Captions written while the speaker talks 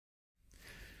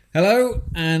Hello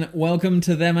and welcome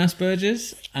to Them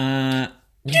Aspergers. Why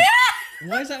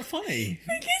is that funny? Because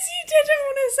you didn't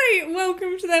want to say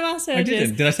welcome to them Aspergers. I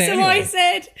didn't. Did I say it so anyway? I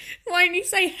said, why don't you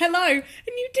say hello? And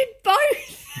you did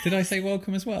both. Did I say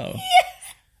welcome as well?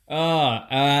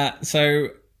 Yeah. So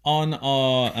on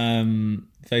our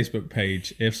Facebook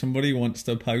page, if somebody wants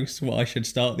to post what I should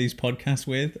start these podcasts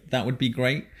with, that would be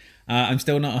great. I'm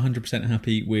still not 100%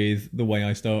 happy with the way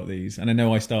I start these. And I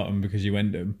know I start them because you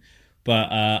end them.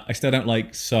 But I still don't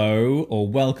like so or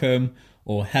welcome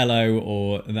or hello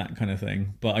or that kind of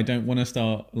thing. But I don't want to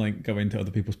start like going to other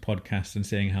people's podcasts and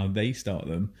seeing how they start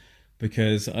them,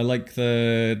 because I like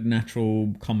the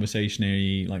natural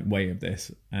conversationary like way of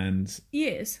this. And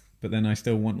Yes. but then I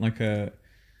still want like a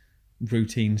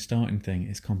routine starting thing.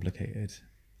 It's complicated.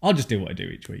 I'll just do what I do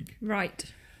each week. Right.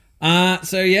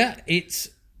 So yeah, it's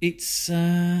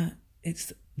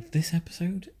this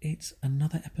episode, it's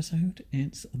another episode,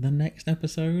 it's the next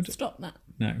episode. Stop that.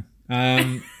 No.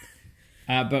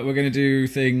 But we're going to do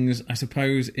things, I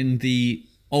suppose, in the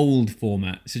old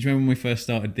format. So do you remember when we first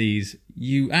started these?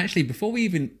 You actually, before we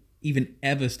even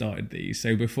ever started these,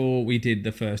 so before we did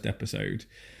the first episode,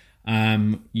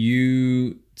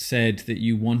 you said that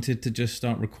you wanted to just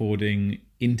start recording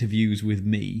interviews with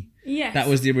me. Yes. That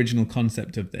was the original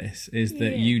concept of this, is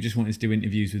that you just wanted to do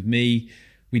interviews with me.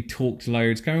 We talked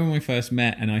loads. Kind of when we first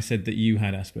met, and I said that you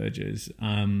had Asperger's.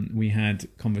 We had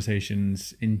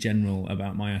conversations in general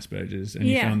about my Asperger's, and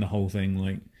you found the whole thing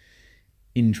like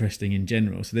interesting in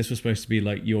general. So this was supposed to be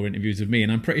like your interviews with me,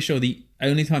 and I'm pretty sure the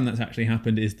only time that's actually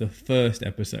happened is the first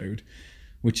episode,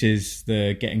 which is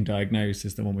the getting diagnosed,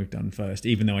 is the one we've done first.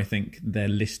 Even though I think they're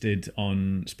listed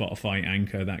on Spotify,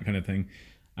 Anchor, that kind of thing,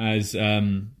 as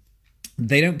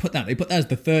they don't put that. They put that as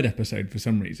the third episode for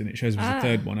some reason. It shows as the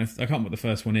third one. I can't remember what the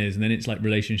first one is. And then it's like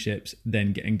relationships,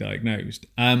 then getting diagnosed.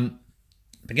 But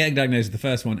getting diagnosed is the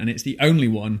first one. And it's the only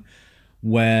one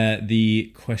where the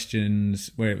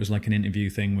questions, where it was like an interview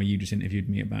thing where you just interviewed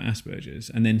me about Asperger's.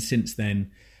 And then since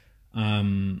then,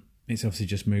 it's obviously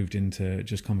just moved into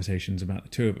just conversations about the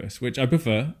two of us, which I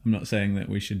prefer. I'm not saying that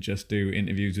we should just do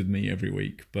interviews with me every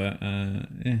week. But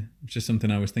it's just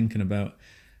something I was thinking about,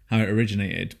 how it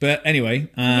originated. But anyway,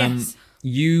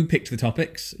 you picked the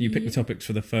topics. You picked the topics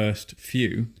for the first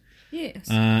few. Yes.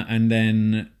 And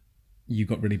then you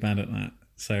got really bad at that.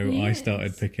 So I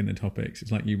started picking the topics.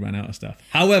 It's like you ran out of stuff.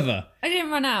 However, I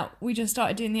didn't run out. We just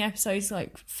started doing the episodes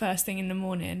like first thing in the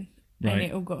morning. Right. And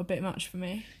it all got a bit much for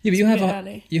me. Yeah, but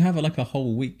you have like a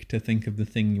whole week to think of the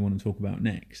thing you want to talk about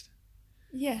next.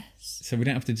 Yes. So we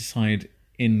don't have to decide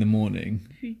in the morning.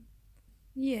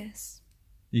 Yes.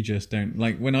 You just don't,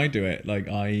 like when I do it, like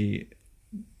I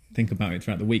think about it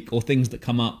throughout the week, or things that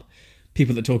come up,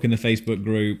 people that talk in the Facebook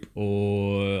group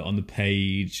or on the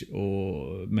page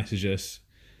or message us.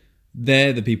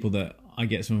 They're the people that I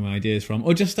get some of my ideas from,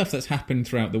 or just stuff that's happened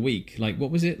throughout the week. Like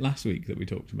what was it last week that we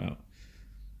talked about?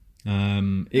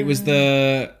 It was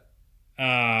the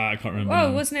I can't remember.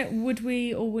 Oh, wasn't it? Would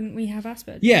we or wouldn't we have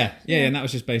Asperger's? Yeah, and that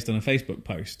was just based on a Facebook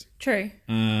post. True.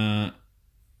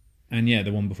 And yeah,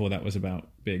 the one before that was about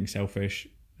being selfish,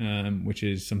 which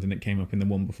is something that came up in the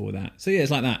one before that. So yeah,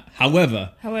 it's like that.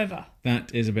 However,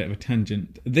 that is a bit of a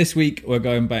tangent. This week, we're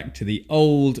going back to the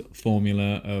old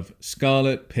formula of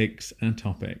Scarlett picks a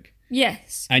topic.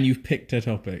 Yes. And you've picked a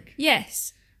topic.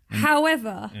 Yes.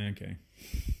 However, Okay.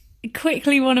 I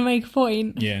quickly want to make a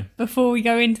point before we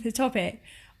go into the topic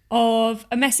of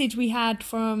a message we had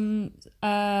from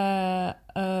a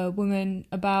woman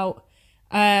about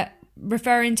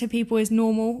referring to people as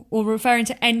normal, or referring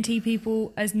to NT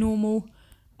people as normal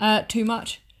too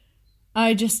much.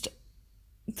 I just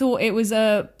thought it was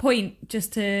a point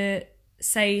just to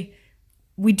say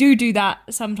we do that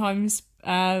sometimes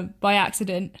by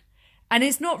accident. And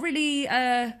it's not really,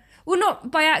 well, not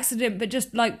by accident, but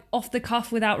just like off the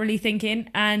cuff without really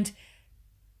thinking. And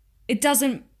it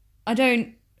doesn't, I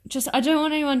don't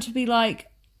want anyone to be like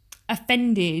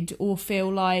offended or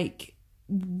feel like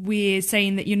we're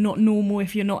saying that you're not normal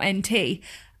if you're not NT.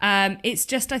 It's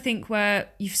just, I think, where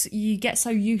you get so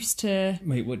used to...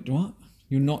 Wait, what?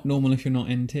 You're not normal if you're not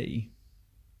NT?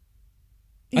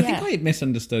 I think I had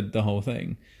misunderstood the whole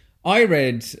thing. I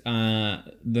read the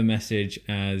message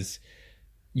as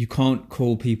you can't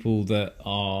call people that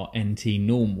are NT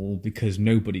normal because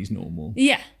nobody's normal.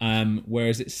 Yeah.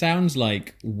 Whereas it sounds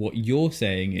like what you're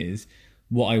saying is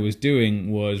what I was doing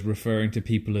was referring to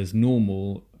people as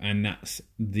normal, and that's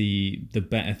the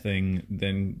better thing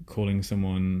than calling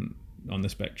someone on the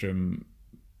spectrum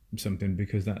something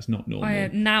because that's not normal.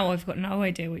 Now I've got no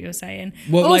idea what you're saying.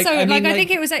 Well, also, I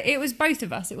think it was both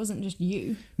of us. It wasn't just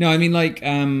you. No, I mean, like,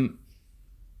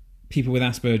 people with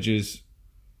Asperger's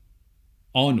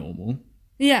are normal.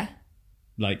 Yeah.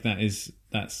 Like that's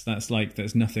like,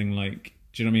 there's nothing like,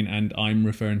 do you know what I mean? And I'm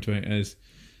referring to it as,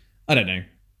 I don't know,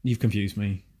 you've confused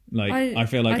me. Like, I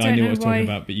feel like I knew what I was talking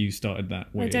about, but you started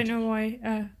that weird. I don't know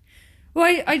why.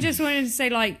 Well, I just wanted to say,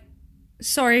 like,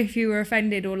 sorry if you were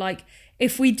offended, or like,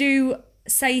 if we do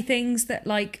say things that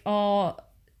like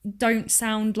don't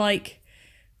sound like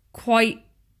quite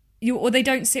you, or they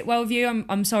don't sit well with you,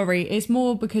 I'm sorry. It's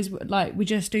more because like we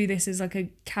just do this as like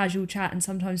a casual chat, and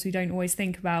sometimes we don't always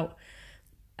think about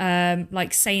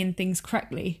like saying things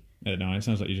correctly. No, it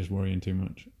sounds like you're just worrying too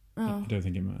much. I don't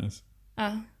think it matters.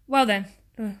 Well then,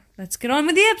 let's get on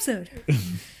with the episode.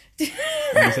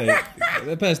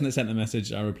 The person that sent the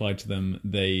message, I replied to them.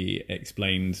 They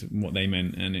explained what they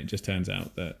meant, and it just turns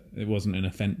out that it wasn't an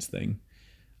offence thing.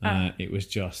 It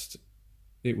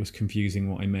was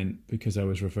confusing what I meant, because I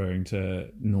was referring to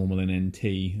normal and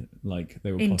NT like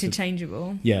they were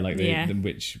interchangeable.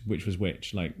 Which was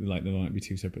which, like there might be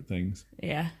two separate things.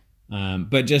 Yeah.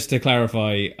 But just to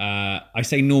clarify, I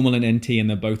say normal and NT, and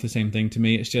they're both the same thing to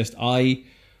me. It's just I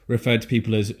referred to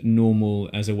people as normal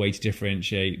as a way to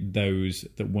differentiate those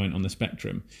that weren't on the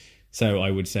spectrum. So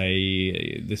I would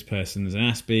say this person's an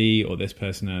Aspie, or this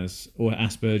person has or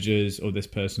Asperger's, or this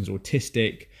person's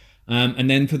autistic. And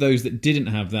then for those that didn't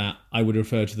have that, I would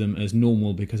refer to them as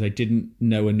normal, because I didn't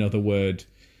know another word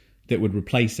that would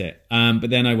replace it. But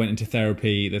then I went into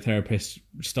therapy. The therapist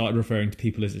started referring to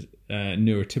people as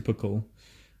neurotypical.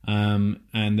 And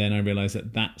then I realised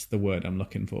that that's the word I'm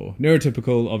looking for.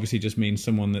 Neurotypical obviously just means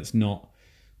someone that's not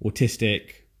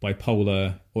autistic,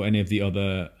 bipolar, or any of the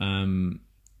other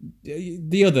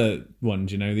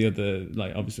ones, you know, the other,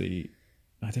 like, obviously,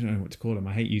 I don't know what to call them.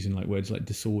 I hate using like words like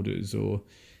disorders or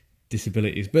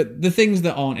disabilities, but the things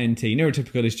that aren't NT.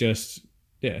 Neurotypical is just,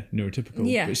 neurotypical.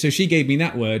 Yeah. So she gave me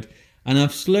that word, and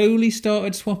I've slowly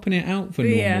started swapping it out for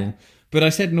normal. Yeah. But I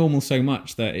said normal so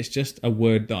much that it's just a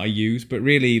word that I use. But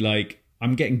really, like,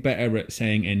 I'm getting better at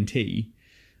saying NT.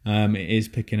 It is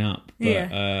picking up,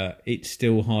 but it's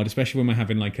still hard, especially when we're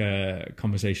having like a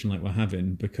conversation like we're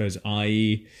having, because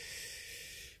I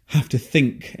have to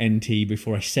think NT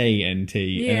before I say NT.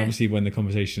 And obviously when the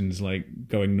conversation's like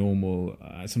going normal,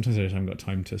 sometimes I just haven't got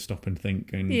time to stop and think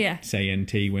and say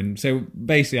NT. So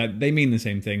basically they mean the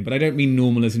same thing, but I don't mean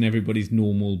normal as in everybody's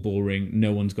normal, boring,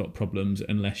 no one's got problems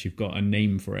unless you've got a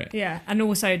name for it. Yeah, and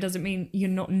also it doesn't mean you're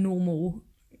not normal.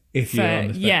 If you're on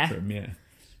the spectrum,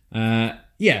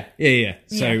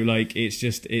 So like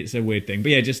it's a weird thing,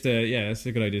 but it's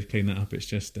a good idea to clean that up. It's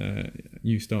just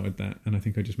you started that, and I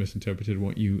think I just misinterpreted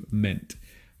what you meant.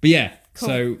 But cool.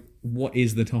 So what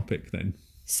is the topic then?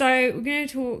 So we're going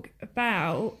to talk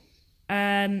about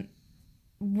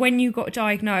when you got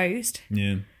diagnosed.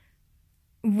 Yeah.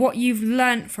 What you've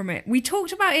learnt from it. We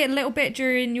talked about it a little bit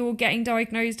during your getting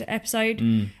diagnosed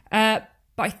episode, but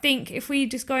I think if we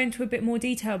just go into a bit more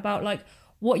detail about like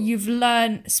what you've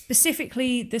learned,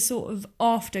 specifically the sort of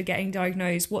after getting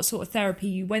diagnosed, what sort of therapy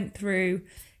you went through,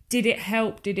 did it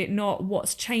help, did it not,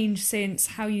 what's changed since,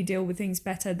 how you deal with things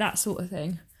better, that sort of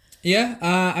thing. Yeah,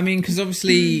 I mean, because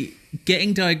obviously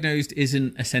getting diagnosed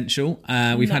isn't essential.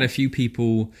 We've had a few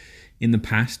people in the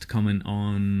past comment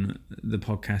on the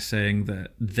podcast saying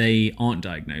that they aren't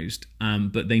diagnosed,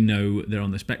 but they know they're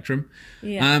on the spectrum.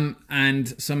 Yeah.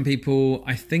 And some people,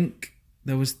 I think,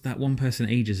 there was that one person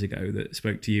ages ago that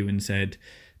spoke to you and said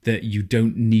that you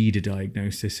don't need a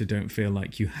diagnosis, so don't feel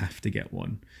like you have to get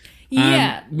one.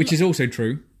 Which is also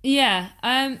true. Yeah.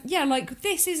 Like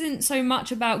this isn't so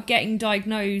much about getting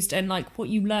diagnosed and like what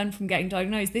you learn from getting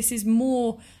diagnosed. This is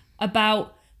more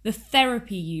about the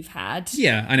therapy you've had.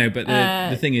 Yeah, I know, but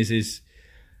the thing is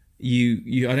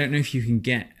you I don't know if you can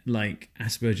get like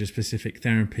Asperger specific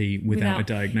therapy without a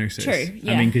diagnosis. True,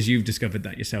 yeah. I mean, because you've discovered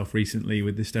that yourself recently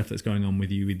with the stuff that's going on with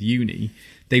you with uni.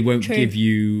 They won't give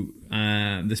you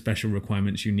the special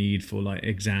requirements you need for like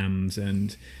exams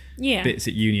and bits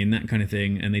at uni and that kind of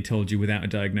thing, and they told you without a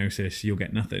diagnosis you'll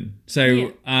get nothing.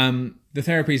 So the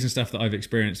therapies and stuff that I've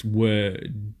experienced were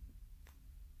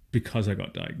because I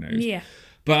got diagnosed. Yeah.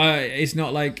 But it's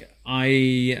not like I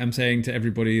am saying to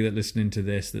everybody that listening to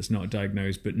this that's not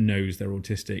diagnosed but knows they're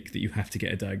autistic that you have to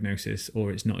get a diagnosis,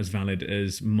 or it's not as valid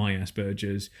as my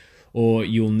Asperger's, or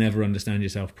you'll never understand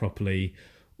yourself properly,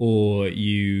 or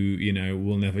you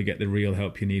will never get the real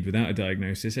help you need without a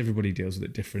diagnosis. Everybody deals with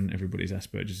it different. Everybody's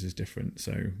Asperger's is different,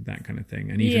 so that kind of thing.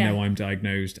 And even though I'm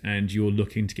diagnosed and you're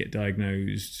looking to get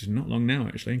diagnosed, not long now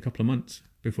actually, a couple of months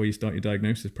before you start your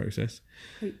diagnosis process.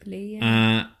 Hopefully,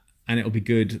 yeah. And it'll be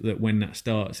good that when that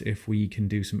starts, if we can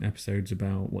do some episodes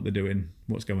about what they're doing,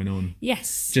 what's going on.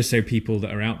 Yes. Just so people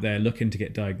that are out there looking to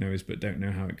get diagnosed but don't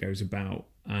know how it goes about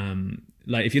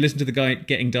Like if you listen to the guy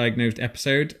Getting Diagnosed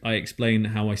episode, I explain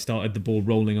how I started the ball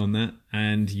rolling on that,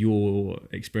 and your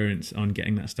experience on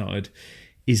getting that started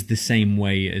is the same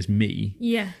way as me.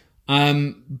 Yeah.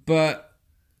 But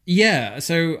yeah,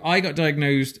 so I got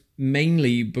diagnosed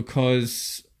mainly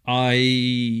because I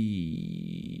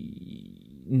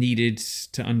needed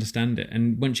to understand it.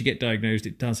 And once you get diagnosed,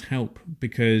 it does help,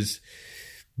 because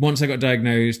once I got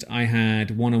diagnosed, I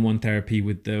had one-on-one therapy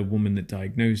with the woman that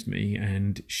diagnosed me,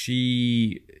 and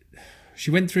she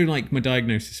went through like my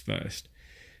diagnosis first.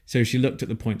 So she looked at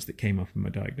the points that came up in my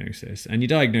diagnosis. And your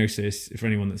diagnosis, for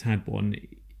anyone that's had one,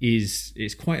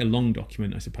 it's quite a long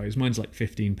document, I suppose. Mine's like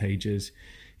 15 pages.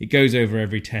 It goes over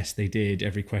every test they did,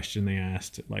 every question they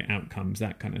asked, like outcomes,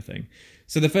 that kind of thing.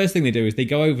 So the first thing they do is they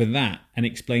go over that and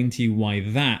explain to you why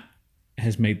that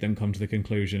has made them come to the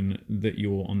conclusion that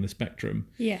you're on the spectrum.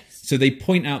 Yes. So they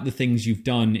point out the things you've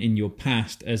done in your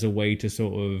past as a way to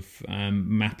sort of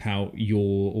map out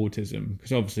your autism.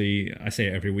 Because obviously, I say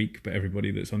it every week, but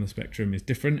everybody that's on the spectrum is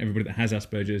different. Everybody that has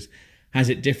Asperger's has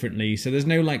it differently. So there's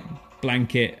no like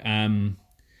blanket...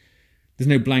 there's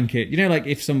no blanket... You know, like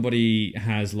if somebody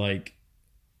has like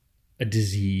a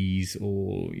disease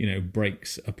or, you know,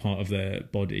 breaks a part of their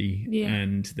body,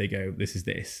 and they go, this is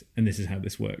this, and this is how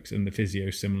this works, and the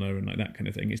physio's similar, and like that kind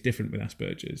of thing. It's different with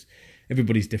Asperger's.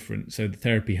 Everybody's different, so the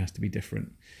therapy has to be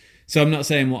different. So I'm not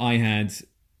saying what I had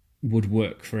would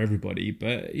work for everybody,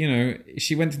 but, you know,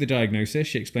 she went through the diagnosis,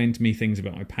 she explained to me things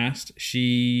about my past.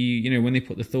 She, you know, when they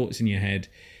put the thoughts in your head,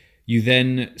 you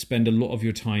then spend a lot of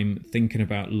your time thinking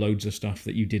about loads of stuff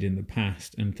that you did in the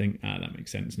past and think, that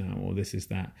makes sense now, or this is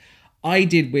that. I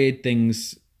did weird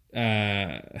things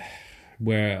where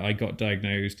I got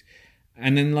diagnosed,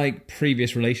 and then like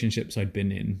previous relationships I'd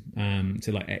been in,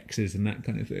 to like exes and that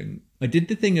kind of thing. I did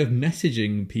the thing of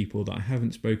messaging people that I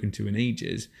haven't spoken to in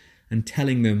ages and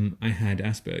telling them I had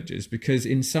Asperger's, because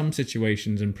in some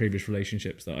situations and previous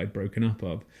relationships that I'd broken up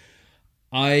of,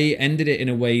 I ended it in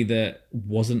a way that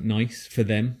wasn't nice for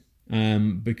them,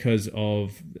 because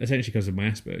of my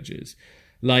Asperger's.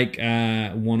 Like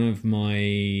one of my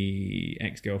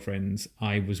ex-girlfriends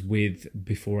I was with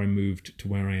before I moved to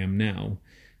where I am now.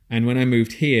 And when I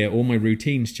moved here, all my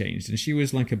routines changed. And she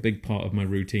was like a big part of my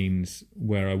routines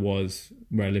where I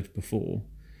lived before.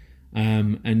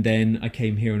 And then I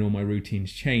came here and all my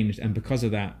routines changed. And because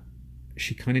of that,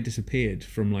 she kind of disappeared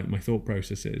from like my thought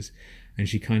processes. And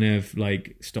she kind of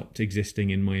like stopped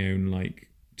existing in my own, like,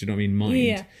 do you know what I mean, mind.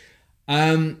 Yeah.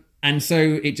 And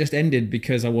so it just ended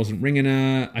because I wasn't ringing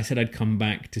her. I said I'd come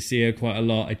back to see her quite a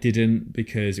lot. I didn't,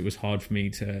 because it was hard for me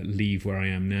to leave where I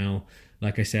am now.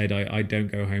 Like I said, I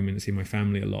don't go home and see my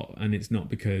family a lot. And it's not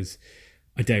because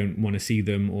I don't want to see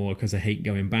them or because I hate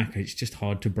going back. It's just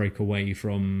hard to break away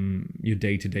from your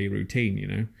day-to-day routine, you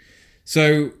know?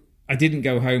 So I didn't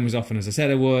go home as often as I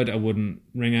said I would. I wouldn't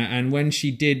ring her. And when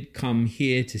she did come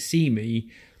here to see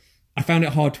me, I found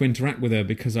it hard to interact with her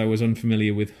because I was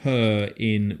unfamiliar with her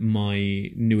in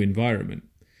my new environment,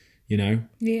 you know?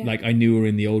 Yeah. Like I knew her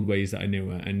in the old ways that I knew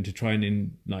her, and to try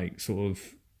and sort of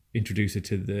introduce her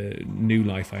to the new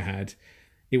life I had,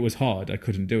 it was hard. I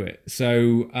couldn't do it.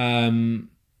 So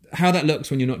how that looks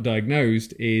when you're not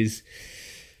diagnosed is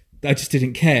I just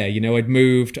didn't care. You know, I'd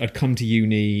moved, I'd come to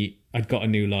uni, I'd got a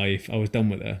new life, I was done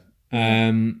with her.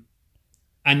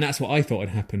 And that's what I thought had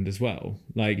happened as well.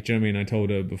 Like, do you know what I mean? I told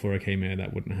her before I came here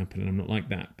that wouldn't happen, and I'm not like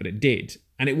that. But it did.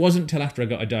 And it wasn't till after I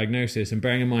got a diagnosis, and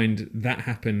bearing in mind that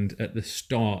happened at the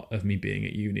start of me being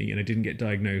at uni, and I didn't get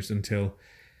diagnosed until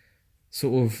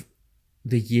sort of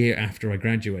the year after I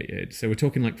graduated. So we're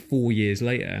talking like 4 years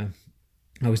later,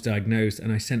 I was diagnosed,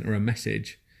 and I sent her a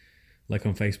message, like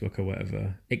on Facebook or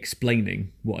whatever,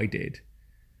 explaining what I did.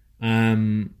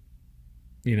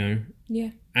 You know?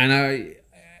 Yeah. And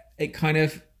it kind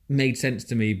of made sense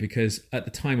to me, because at the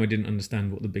time I didn't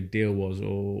understand what the big deal was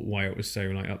or why it was so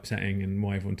like upsetting and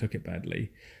why everyone took it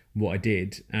badly, what I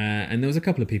did. And there was a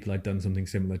couple of people I'd done something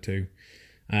similar to.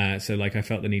 So like I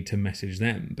felt the need to message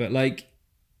them. But like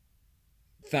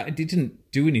that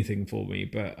didn't do anything for me,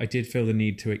 but I did feel the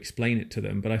need to explain it to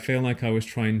them. But I feel like I was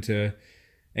trying to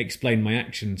explain my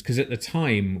actions, because at the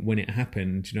time when it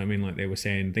happened, do you know what I mean? Like they were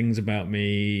saying things about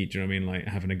me, do you know what I mean? Like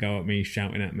having a go at me,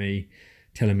 shouting at me,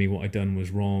 telling me what I'd done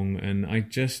was wrong, and I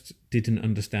just didn't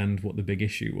understand what the big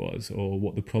issue was or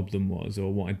what the problem was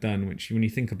or what I'd done, which when you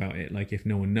think about it, like if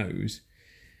no one knows,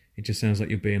 it just sounds like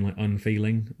you're being like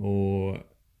unfeeling or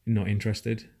not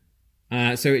interested.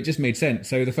 So it just made sense.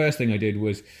 So the first thing I did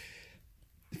was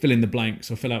fill in the blanks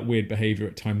or fill out weird behaviour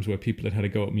at times where people had a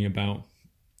go at me about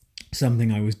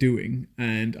something I was doing,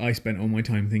 and I spent all my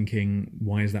time thinking,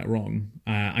 why is that wrong?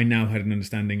 I now had an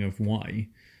understanding of why.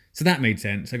 So that made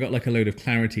sense. I got like a load of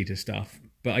clarity to stuff.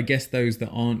 But I guess those that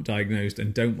aren't diagnosed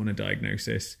and don't want a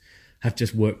diagnosis have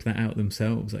just worked that out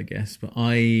themselves, I guess. But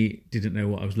I didn't know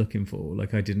what I was looking for.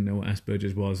 Like, I didn't know what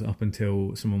Asperger's was up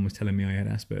until someone was telling me I had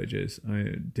Asperger's.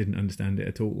 I didn't understand it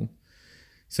at all.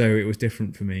 So it was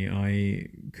different for me. I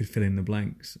could fill in the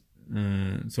blanks.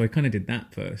 So I kind of did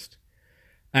that first.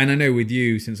 And I know with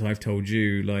you, since I've told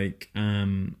you, like,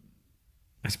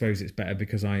 I suppose it's better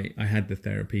because I had the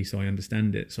therapy, so I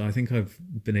understand it. So I think I've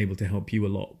been able to help you a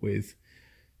lot with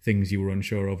things you were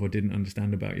unsure of or didn't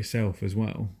understand about yourself as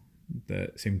well,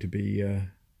 that seem to be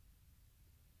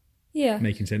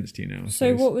making sense to you now.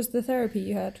 So what was the therapy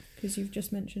you had? Because you've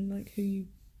just mentioned like who you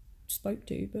spoke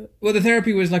to, but well, the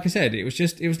therapy was, like I said, it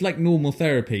was like normal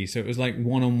therapy. So it was like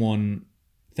one-on-one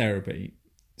therapy.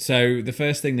 So the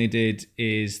first thing they did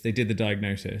is they did the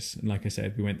diagnosis, and like I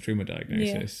said, we went through my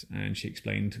diagnosis, and she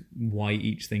explained why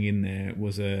each thing in there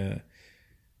was a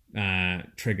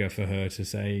trigger for her to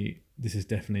say, this is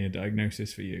definitely a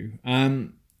diagnosis for you.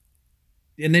 And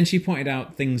then she pointed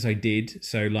out things I did,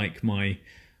 so like my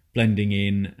blending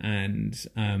in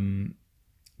and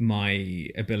my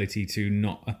ability to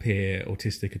not appear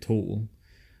autistic at all.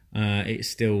 It's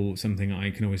still something I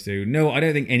can always do. No, I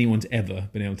don't think anyone's ever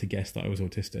been able to guess that I was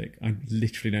autistic. I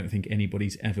literally don't think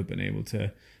anybody's ever been able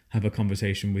to have a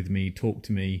conversation with me, talk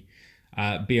to me,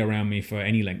 be around me for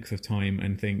any length of time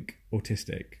and think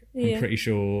autistic. I'm pretty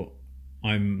sure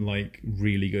I'm like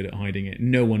really good at hiding it.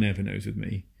 No one ever knows with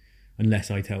me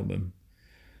unless I tell them.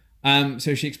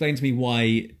 So she explained to me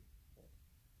why.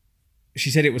 She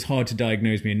said it was hard to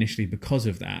diagnose me initially because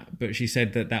of that, but she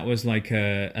said that was like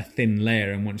a thin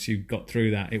layer, and once you got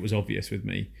through that, it was obvious with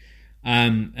me.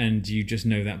 And you just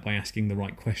know that by asking the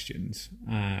right questions.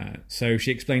 So she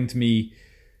explained to me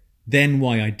then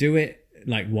why I do it,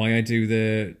 like why I do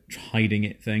the hiding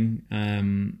it thing.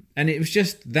 And it was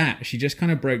just that. She just kind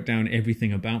of broke down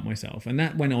everything about myself. And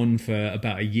that went on for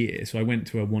about a year. So I went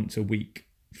to her once a week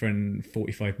for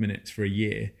 45 minutes for a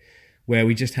year, where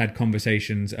we just had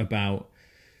conversations about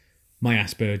my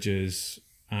Asperger's,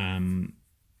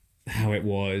 how it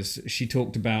was. She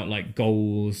talked about like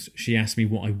goals. She asked me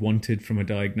what I wanted from a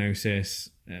diagnosis.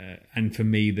 And for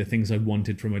me, the things I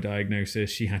wanted from a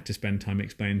diagnosis, she had to spend time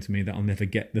explaining to me that I'll never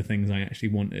get the things I actually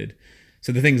wanted.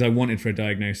 So the things I wanted for a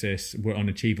diagnosis were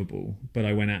unachievable, but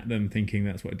I went at them thinking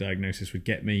that's what a diagnosis would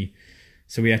get me.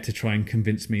 So we had to try and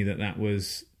convince me that that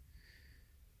was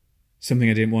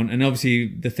something I didn't want. And obviously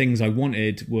the things I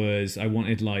wanted was I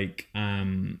wanted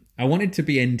to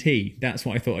be NT. That's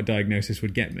what I thought a diagnosis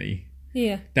would get me.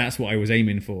 Yeah. That's what I was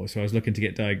aiming for. So I was looking to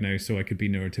get diagnosed so I could be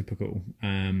neurotypical.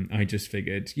 I just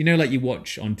figured, like you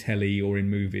watch on telly or in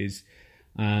movies,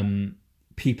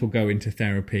 people go into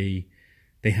therapy,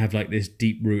 they have like this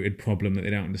deep-rooted problem that they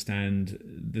don't understand.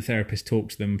 The therapist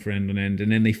talks to them for end on end,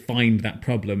 and then they find that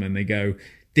problem and they go,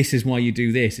 this is why you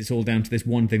do this. It's all down to this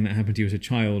one thing that happened to you as a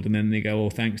child. And then they go, oh,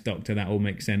 thanks, doctor. That all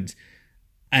makes sense.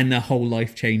 And their whole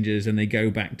life changes and they go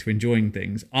back to enjoying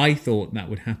things. I thought that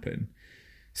would happen.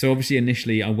 So obviously,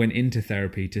 initially, I went into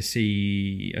therapy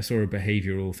I saw a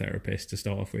behavioural therapist to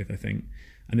start off with, I think.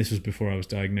 And this was before I was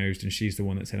diagnosed, and she's the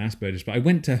one that said Asperger's. But I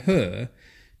went to her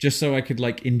just so I could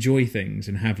like enjoy things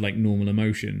and have like normal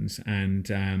emotions and,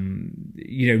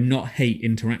 not hate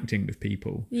interacting with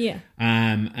people. Yeah.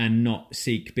 And not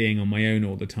seek being on my own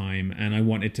all the time. And I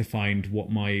wanted to find what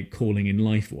my calling in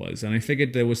life was. And I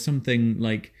figured there was something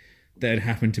like that had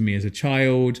happened to me as a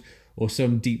child or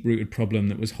some deep-rooted problem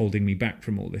that was holding me back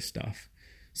from all this stuff.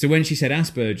 So when she said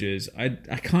Asperger's, I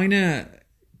kind of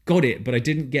got it, but I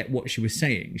didn't get what she was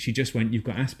saying. She just went, you've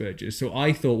got Asperger's. So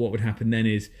I thought what would happen then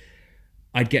is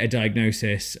I'd get a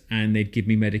diagnosis and they'd give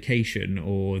me medication,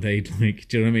 or they'd like,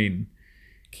 do you know what I mean?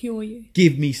 Cure you.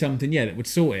 Give me something, that would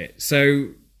sort it. So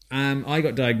I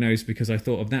got diagnosed because I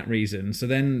thought of that reason. So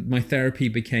then my therapy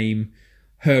became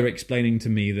her explaining to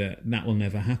me that will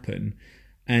never happen.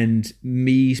 And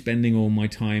me spending all my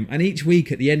time, and each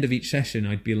week at the end of each session,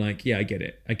 I'd be like, yeah, I get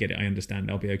it, I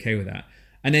understand, I'll be okay with that.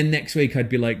 And then next week I'd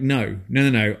be like, no,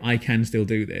 I can still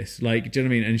do this. Like, do you know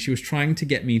what I mean? And she was trying to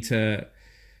get me to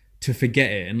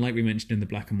forget it. And like we mentioned in the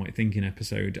Black and White Thinking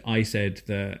episode, I said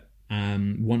that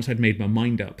once I'd made my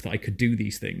mind up that I could do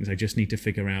these things, I just need to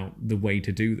figure out the way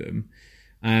to do them.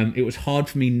 It was hard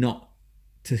for me not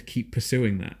to keep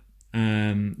pursuing that.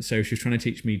 So she was trying to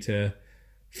teach me to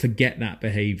forget that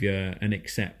behavior and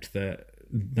accept that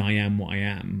I am what I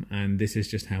am, and this is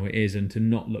just how it is, and to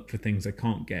not look for things I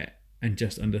can't get and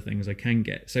just under things I can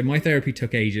get. So my therapy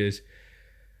took ages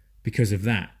because of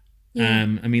that.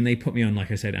 Yeah. They put me on, like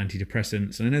I said,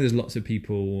 antidepressants, and I know there's lots of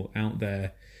people out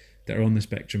there that are on the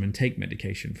spectrum and take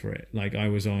medication for it. Like I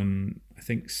was on, I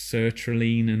think,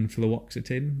 sertraline and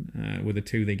fluoxetine were the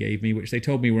two they gave me, which they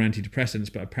told me were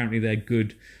antidepressants, but apparently they're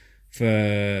good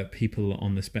for people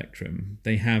on the spectrum.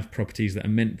 They have properties that are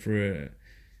meant for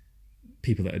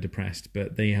people that are depressed,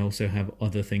 but they also have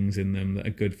other things in them that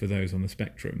are good for those on the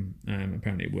spectrum.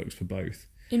 Apparently it works for both.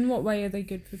 In what way are they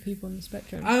good for people on the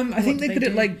spectrum? I think they're good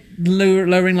at like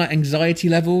lowering like anxiety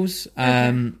levels.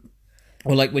 Okay.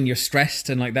 Or like when you're stressed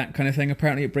and like that kind of thing.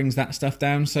 Apparently it brings that stuff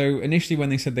down. So initially when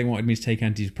they said they wanted me to take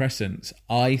antidepressants,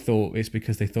 I thought it's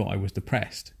because they thought I was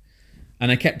depressed.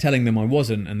 And I kept telling them I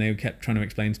wasn't, and they kept trying to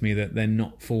explain to me that they're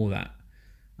not for that.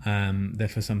 They're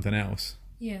for something else.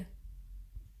 Yeah.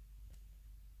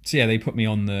 So yeah, they put me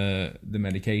on the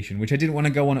medication, which I didn't want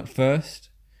to go on at first,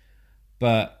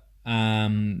 but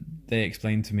they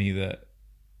explained to me that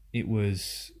it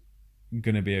was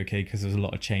going to be okay because there's a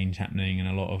lot of change happening and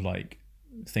a lot of like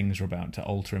things were about to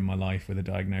alter in my life with a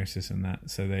diagnosis and that.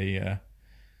 So they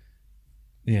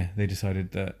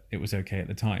decided that it was okay at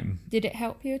the time. Did it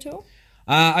help you at all?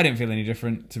 I didn't feel any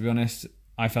different, to be honest.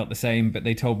 I felt the same, but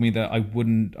they told me that I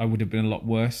would have been a lot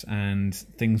worse and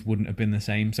things wouldn't have been the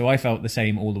same. So I felt the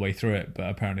same all the way through it, but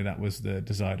apparently that was the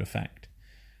desired effect.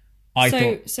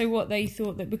 So what they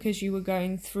thought that because you were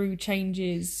going through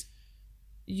changes,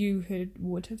 you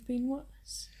would have been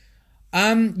worse?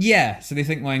 Yeah. So they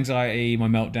think my anxiety, my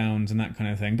meltdowns and that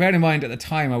kind of thing. Bearing in mind at the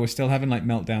time I was still having like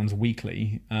meltdowns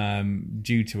weekly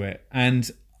due to it. And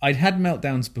I'd had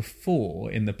meltdowns before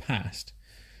in the past.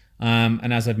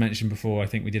 And as I've mentioned before, I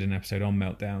think we did an episode on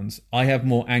meltdowns. I have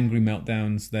more angry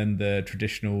meltdowns than the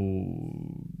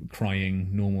traditional crying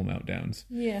normal meltdowns.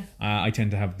 Yeah. I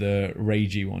tend to have the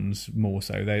ragey ones more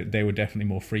so. They were definitely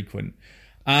more frequent.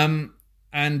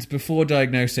 And before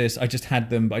diagnosis, I just had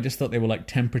them, but I just thought they were like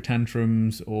temper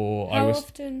tantrums or How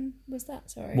often was that?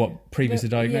 Sorry. What, previous to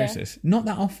diagnosis? Yeah. Not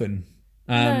that often.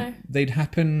 No. They'd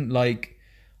happen like,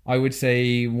 I would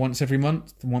say once every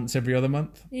month, once every other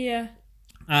month. Yeah.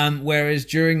 Whereas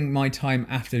during my time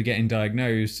after getting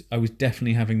diagnosed, I was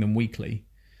definitely having them weekly.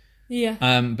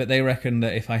 Yeah. But they reckon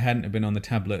that if I hadn't have been on the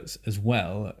tablets as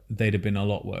well, they'd have been a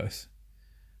lot worse.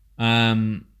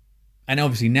 And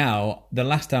obviously now, the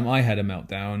last time I had a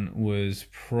meltdown was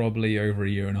probably over a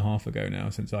year and a half ago now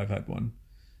since I've had one.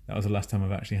 That was the last time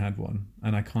I've actually had one.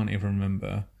 And I can't even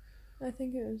remember. I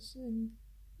think it was in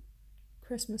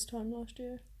Christmas time last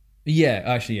year. Yeah,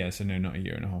 actually, yeah. So no, not a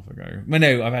year and a half ago. Well,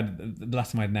 no, the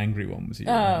last time I had an angry one was a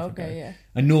year and a half ago. Yeah.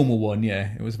 A normal one,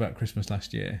 yeah. It was about Christmas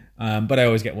last year. But I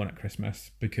always get one at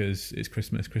Christmas because it's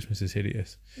Christmas. Christmas is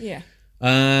hideous. Yeah.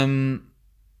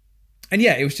 And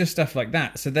yeah, it was just stuff like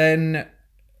that. So then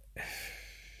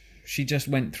she just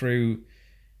went through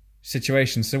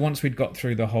situations. So once we'd got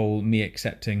through the whole me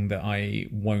accepting that I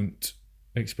won't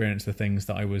experience the things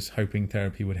that I was hoping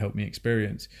therapy would help me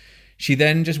experience, she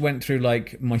then just went through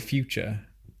like my future.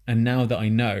 And now that I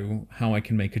know how I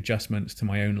can make adjustments to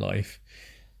my own life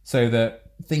so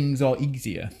that things are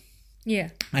easier. Yeah.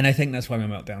 And I think that's why my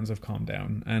meltdowns have calmed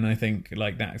down. And I think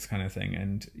like that's kind of thing.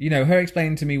 And, you know, her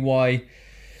explaining to me why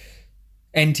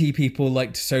NT people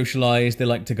like to socialize, they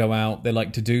like to go out, they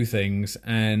like to do things,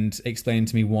 and explain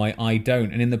to me why I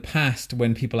don't. And in the past,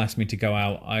 when people asked me to go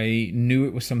out, I knew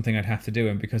it was something I'd have to do.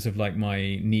 And because of like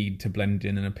my need to blend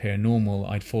in and appear normal,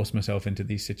 I'd force myself into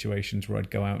these situations where I'd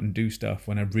go out and do stuff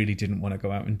when I really didn't want to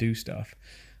go out and do stuff.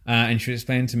 And she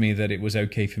explained to me that it was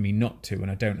okay for me not to, and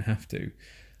I don't have to.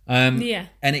 Yeah.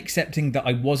 And accepting that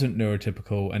I wasn't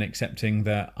neurotypical and accepting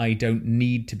that I don't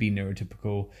need to be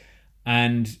neurotypical,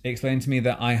 and explained to me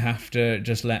that I have to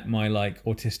just let my like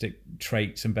autistic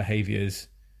traits and behaviors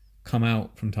come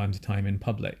out from time to time in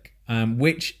public.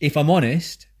 Which, if I'm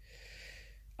honest,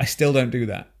 I still don't do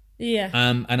that. Yeah.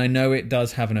 And I know it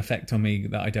does have an effect on me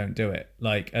that I don't do it.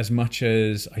 Like, as much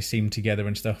as I seem together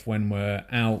and stuff when we're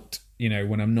out, you know,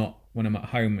 when I'm at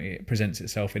home, it presents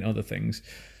itself in other things.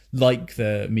 Like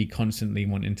me constantly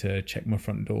wanting to check my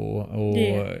front door,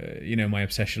 or you know, my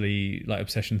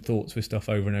obsession thoughts with stuff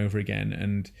over and over again.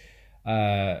 And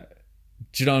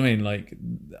do you know what I mean? Like,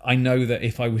 I know that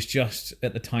if I was just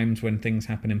at the times when things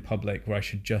happen in public where I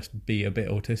should just be a bit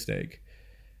autistic,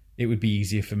 it would be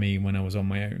easier for me when I was on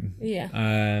my own.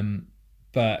 Yeah.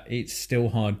 But it's still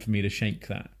hard for me to shake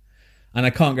that, and I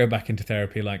can't go back into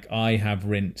therapy. Like, I have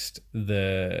rinsed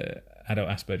the adult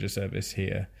Asperger's service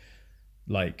here,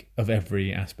 like, of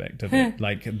every aspect of it.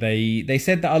 Like, they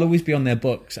said that I'll always be on their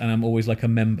books and I'm always like a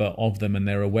member of them and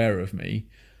they're aware of me,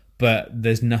 but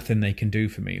there's nothing they can do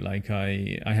for me. Like,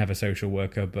 I have a social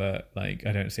worker, but like,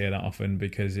 I don't see her that often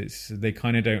because they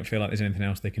kind of don't feel like there's anything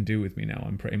else they can do with me now.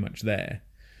 I'm pretty much there.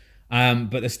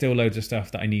 But there's still loads of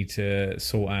stuff that I need to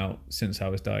sort out since I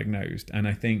was diagnosed. And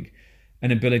I think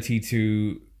an ability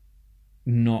to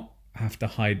not have to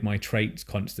hide my traits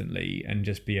constantly and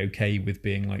just be okay with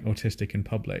being like autistic in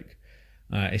public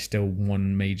is still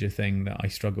one major thing that I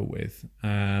struggle with.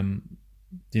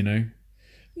 You know?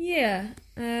 Yeah.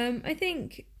 I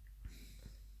think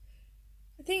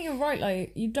you're right.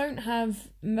 Like, you don't have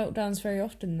meltdowns very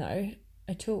often, though,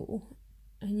 at all.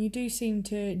 And you do seem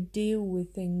to deal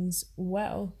with things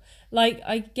well. Like,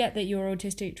 I get that your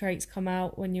autistic traits come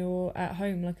out when you're at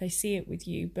home. Like, I see it with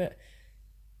you, but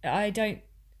I don't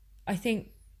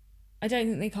think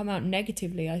they come out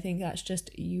negatively. I think that's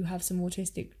just you have some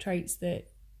autistic traits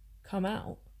that come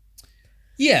out.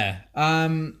 Yeah.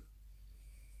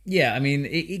 Yeah, I mean,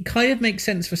 it kind of makes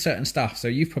sense for certain stuff. So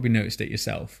you've probably noticed it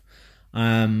yourself.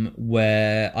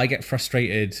 Where I get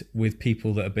frustrated with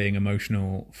people that are being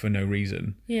emotional for no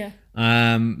reason. Yeah.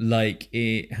 Like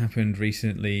it happened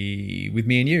recently with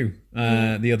me and you.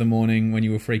 The other morning when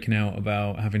you were freaking out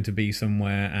about having to be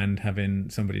somewhere and having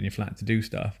somebody in your flat to do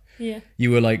stuff. Yeah.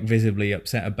 You were like visibly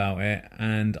upset about it,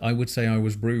 and I would say I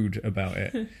was rude about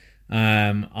it.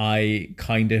 I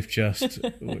kind of just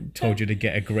told you to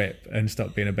get a grip and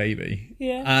stop being a baby.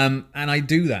 Yeah. And I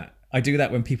do that. I do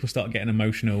that when people start getting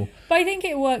emotional. But I think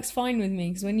it works fine with me,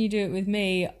 because when you do it with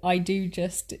me, I do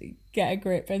just get a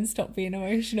grip and stop being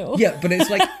emotional. Yeah, but it's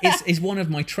like, it's one of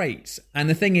my traits. And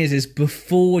the thing is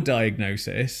before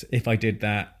diagnosis, if I did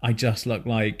that, I just look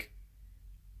like,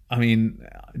 I mean,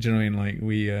 do you know what I mean? Like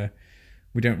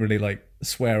we don't really like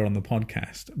swear on the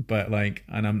podcast, but like,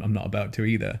 and I'm not about to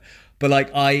either. But like,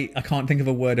 I can't think of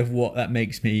a word of what that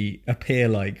makes me appear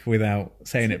like without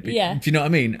saying it. Yeah. Do you know what I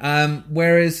mean?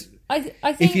 Whereas I think,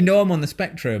 if you know I'm on the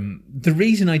spectrum, the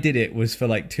reason I did it was for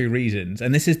like two reasons.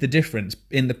 And this is the difference.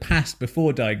 In the past,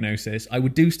 before diagnosis, I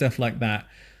would do stuff like that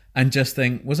and just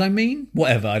think, was I mean?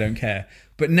 Whatever, I don't care.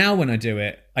 But now when I do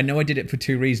it, I know I did it for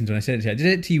two reasons when I said it to you. I did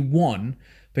it to you, one,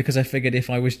 because I figured if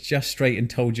I was just straight and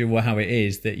told you how it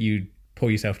is, that you'd pull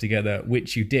yourself together,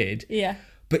 which you did. Yeah.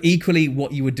 But equally,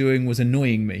 what you were doing was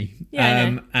annoying me.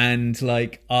 Yeah, and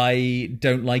like, I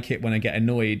don't like it when I get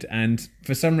annoyed. And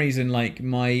for some reason, like,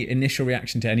 my initial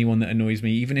reaction to anyone that annoys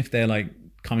me, even if they're like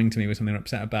coming to me with something they're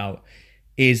upset about,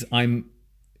 is I'm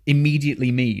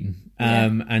immediately mean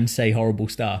and say horrible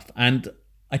stuff. And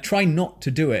I try not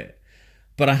to do it,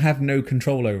 but I have no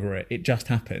control over it. It just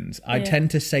happens. I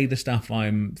tend to say the stuff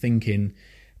I'm thinking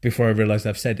before I realise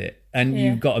I've said it. And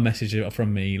you got a message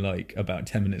from me like about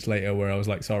 10 minutes later where I was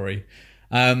like, sorry.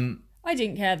 I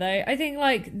didn't care though. I think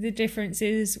like the difference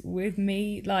is with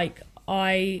me, like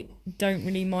I don't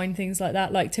really mind things like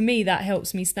that. Like to me, that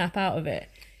helps me snap out of it.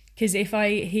 Because if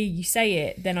I hear you say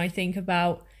it, then I think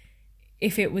about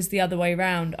if it was the other way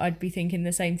around, I'd be thinking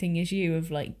the same thing as you of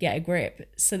like, get a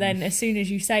grip. So then as soon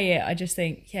as you say it, I just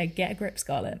think, yeah, get a grip,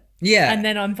 Scarlett. Yeah. And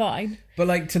then I'm fine. But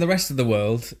like to the rest of the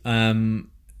world,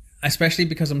 especially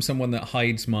because I'm someone that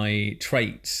hides my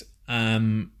traits,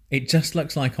 it just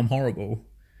looks like I'm horrible.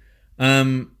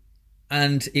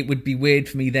 And it would be weird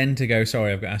for me then to go,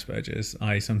 sorry, I've got Asperger's.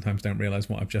 I sometimes don't realise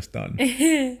what I've just done.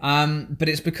 But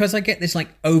it's because I get this like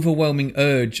overwhelming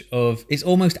urge of, it's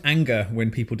almost anger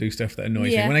when people do stuff that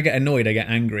annoys me. When I get annoyed, I get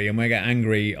angry. And when I get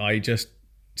angry, I just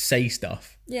say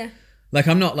stuff. Yeah. Like,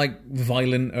 I'm not like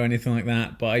violent or anything like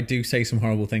that, but I do say some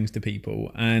horrible things to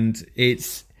people. And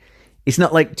it's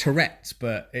not like Tourette's,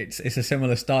 but it's a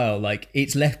similar style. Like,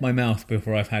 it's left my mouth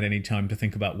before I've had any time to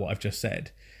think about what I've just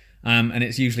said. And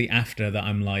it's usually after that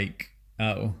I'm like,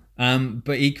 oh.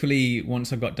 But equally,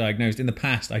 once I got diagnosed, in the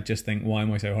past, I just think, why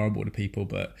am I so horrible to people?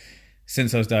 But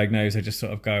since I was diagnosed, I just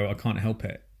sort of go, I can't help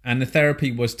it. And the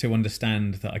therapy was to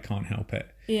understand that I can't help it.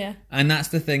 Yeah. And that's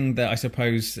the thing that I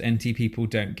suppose NT people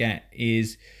don't get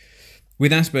is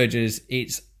with Asperger's,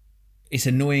 it's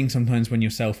annoying sometimes when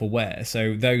you're self-aware.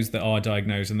 So those that are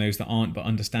diagnosed and those that aren't but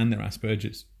understand their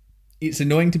Asperger's, it's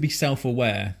annoying to be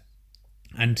self-aware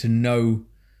and to know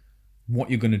what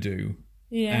you're going to do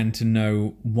and to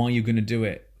know why you're going to do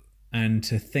it and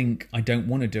to think, I don't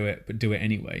want to do it, but do it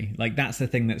anyway. Like, that's the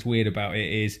thing that's weird about it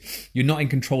is you're not in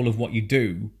control of what you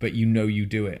do, but you know you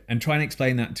do it. And try and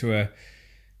explain that to a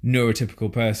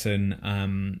neurotypical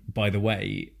person, by the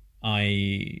way,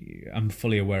 I am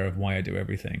fully aware of why I do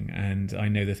everything, and I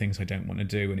know the things I don't want to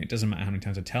do, and it doesn't matter how many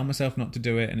times I tell myself not to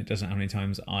do it, and it doesn't matter how many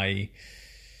times I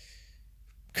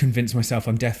convince myself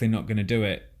I'm definitely not going to do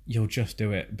it. You'll just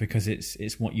do it because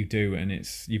it's what you do, and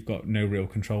you've got no real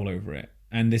control over it.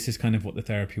 And this is kind of what the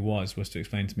therapy was to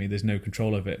explain to me there's no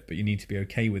control of it, but you need to be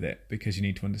okay with it because you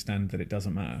need to understand that it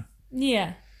doesn't matter.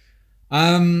 Yeah.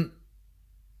 And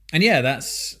yeah,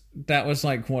 that's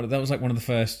like one of the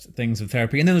first things of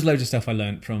therapy. And then there's loads of stuff I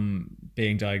learned from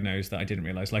being diagnosed that I didn't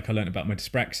realize. Like I learned about my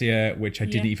dyspraxia, which I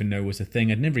didn't even know was a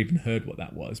thing. I'd never even heard what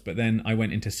that was. But then I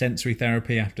went into sensory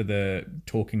therapy after the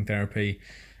talking therapy.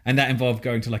 And that involved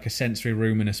going to like a sensory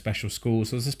room in a special school.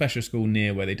 So there's a special school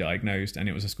near where they diagnosed, and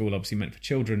it was a school obviously meant for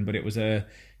children, but it was a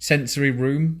sensory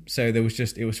room. So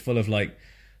it was full of like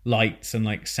lights and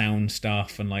like sound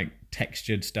stuff and like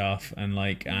textured stuff, and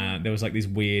like there was like these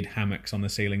weird hammocks on the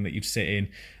ceiling that you'd sit in,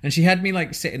 and she had me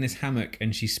like sit in this hammock,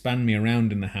 and she spun me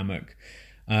around in the hammock,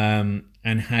 and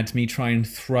had me try and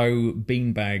throw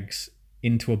beanbags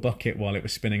into a bucket while it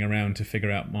was spinning around to figure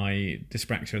out my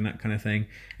dyspraxia and that kind of thing.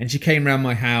 And she came around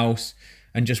my house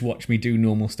and just watched me do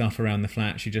normal stuff around the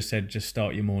flat. She just said, just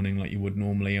start your morning like you would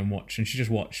normally and watch. And she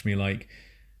just watched me like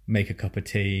make a cup of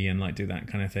tea and like do that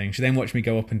kind of thing. She then watched me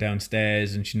go up and down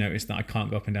stairs, and she noticed that I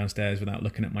can't go up and down stairs without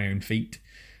looking at my own feet.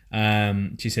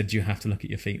 She said, do you have to look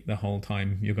at your feet the whole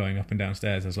time you're going up and down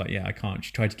stairs? I was like, yeah, I can't.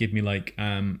 She tried to give me like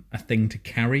a thing to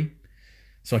carry,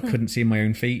 so I couldn't see my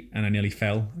own feet, and I nearly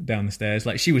fell down the stairs.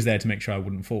 Like, she was there to make sure I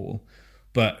wouldn't fall,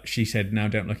 but she said, now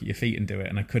don't look at your feet and do it.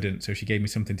 And I couldn't, so she gave me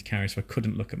something to carry, so I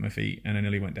couldn't look at my feet, and I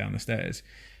nearly went down the stairs.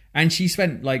 And she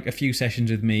spent like a few sessions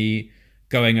with me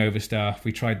going over stuff.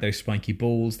 We tried those spiky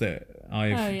balls that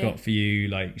I've got for you.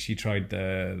 Like, she tried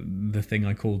the thing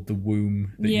I called the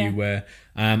womb that you wear.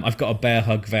 I've got a bear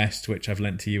hug vest, which I've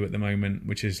lent to you at the moment,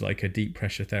 which is like a deep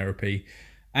pressure therapy.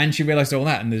 And she realised all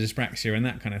that and the dyspraxia and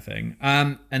that kind of thing.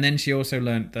 And then she also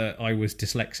learnt that I was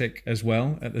dyslexic as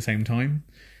well at the same time.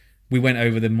 We went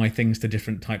over my things to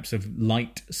different types of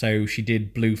light. So she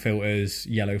did blue filters,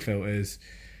 yellow filters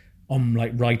on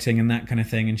like writing and that kind of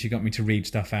thing. And she got me to read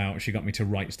stuff out. She got me to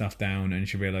write stuff down. And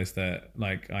she realised that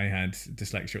like I had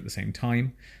dyslexia at the same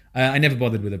time. I never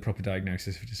bothered with a proper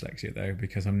diagnosis for dyslexia though,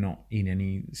 because I'm not in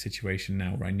any situation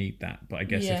now where I need that. But I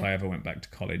guess if I ever went back to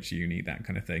college, uni, that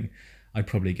kind of thing, I'd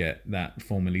probably get that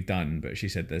formally done. But she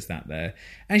said there's that there.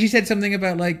 And she said something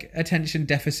about like attention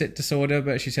deficit disorder,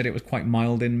 but she said it was quite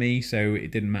mild in me, so it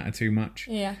didn't matter too much.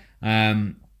 Yeah.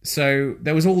 So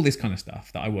there was all this kind of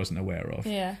stuff that I wasn't aware of.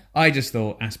 Yeah. I just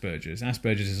thought Asperger's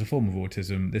is a form of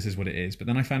autism. This is what it is. But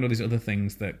then I found all these other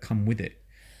things that come with it.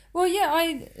 Well, yeah,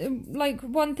 I like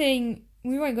one thing,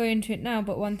 we won't go into it now,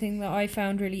 but one thing that I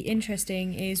found really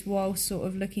interesting is while sort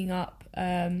of looking up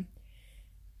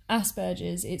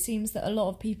Asperger's, it seems that a lot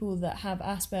of people that have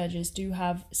Asperger's do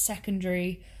have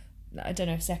secondary, I don't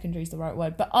know if secondary is the right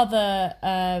word, but other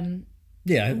I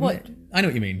know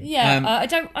what you mean. Yeah, I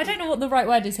don't know what the right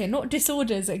word is here. Not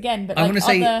disorders again, but like I want to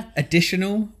say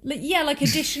additional. Like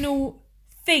additional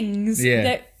things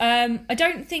that I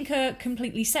don't think are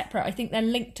completely separate. I think they're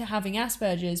linked to having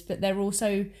Asperger's, but they're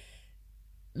also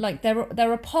like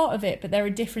they're a part of it, but they're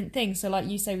a different thing. So like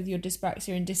you say with your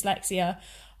dyspraxia and dyslexia,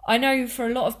 I know for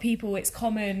a lot of people it's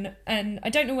common, and I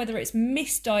don't know whether it's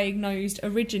misdiagnosed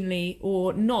originally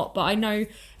or not, but I know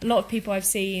a lot of people I've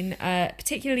seen,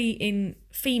 particularly in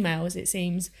females, it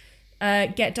seems,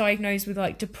 get diagnosed with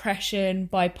like depression,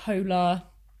 bipolar,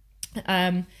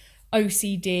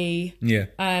 OCD,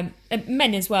 and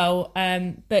men as well,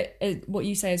 but what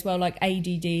you say as well, like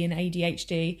ADD and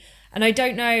ADHD. And I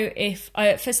don't know if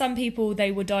for some people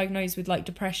they were diagnosed with like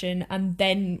depression and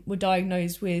then were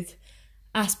diagnosed with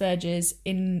Asperger's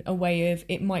in a way of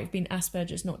it might have been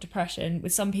Asperger's, not depression.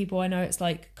 With some people I know it's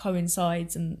like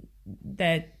coincides and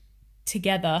they're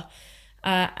together,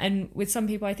 and with some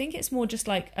people I think it's more just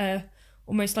like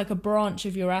almost like a branch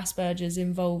of your Asperger's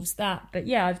involves that. But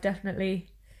yeah, I've definitely,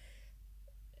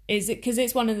 is it because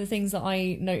it's one of the things that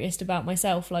I noticed about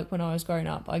myself, like when I was growing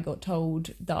up I got told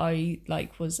that I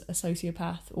like was a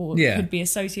sociopath or could be a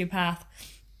sociopath.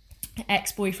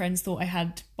 Ex-boyfriends thought I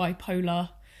had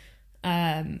bipolar.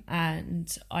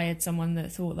 And I had someone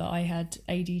that thought that I had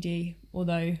ADD,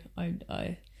 although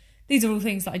I these are all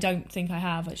things that I don't think I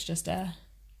have. It's just it's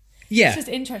just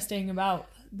interesting about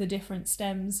the different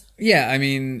stems. Yeah, I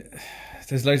mean,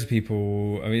 there's loads of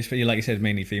people. I mean, it's, like you said,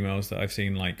 mainly females that I've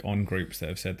seen like on groups that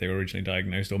have said they were originally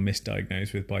diagnosed or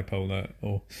misdiagnosed with bipolar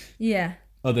or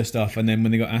other stuff, and then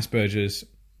when they got Asperger's,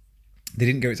 they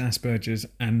didn't go it's Asperger's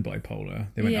and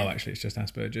bipolar. They went, oh, actually, it's just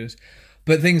Asperger's.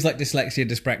 But things like dyslexia,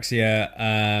 dyspraxia,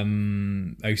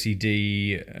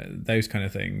 OCD, those kind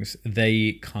of things,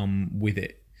 they come with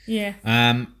it. Yeah.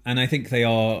 And I think they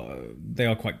are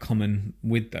quite common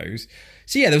with those.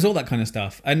 So yeah, there was all that kind of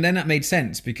stuff. And then that made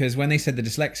sense because when they said the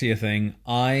dyslexia thing,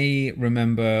 I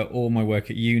remember all my work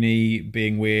at uni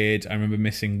being weird. I remember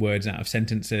missing words out of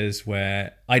sentences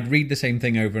where I'd read the same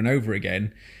thing over and over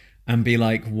again. and be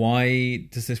like, why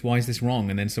is this wrong?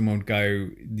 And then someone would go,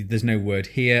 there's no word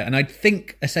here. And I'd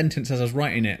think a sentence as I was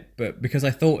writing it, but because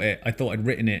I thought I'd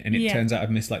written it, and it turns out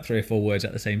I've missed like 3 or 4 words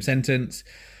at the same sentence.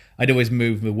 I'd always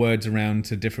move the words around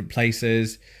to different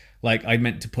places. Like I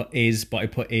meant to put is, but I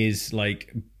put is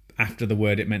like after the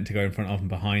word it meant to go in front of and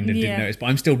behind, and didn't notice. But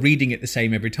I'm still reading it the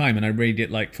same every time, and I read it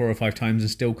like 4 or 5 times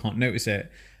and still can't notice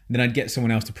it. And then I'd get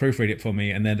someone else to proofread it for me,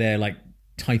 and they're there like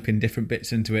typing different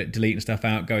bits into it, deleting stuff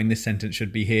out, going, this sentence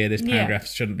should be here, this paragraph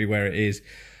shouldn't be where it is.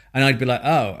 And I'd be like,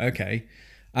 oh, okay.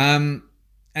 And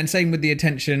same with the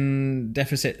attention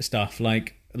deficit stuff.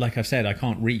 Like I've said, I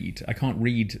can't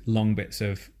read long bits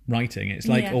of writing. It's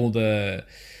like all the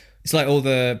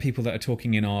people that are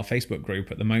talking in our Facebook group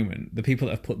at the moment, the people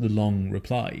that have put the long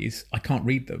replies, I can't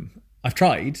read them. I've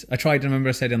tried. I remember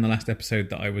I said in the last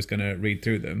episode that I was going to read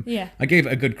through them. Yeah. I gave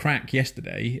it a good crack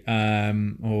yesterday,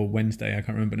 or Wednesday, I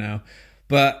can't remember now.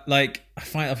 But like,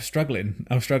 I was struggling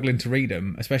to read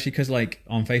them, especially because like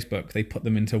on Facebook, they put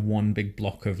them into one big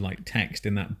block of like text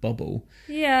in that bubble.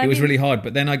 Yeah. It was really hard.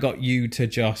 But then I got you to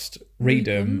just read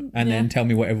them and then tell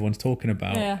me what everyone's talking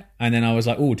about. Yeah. And then I was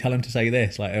like, oh, tell them to say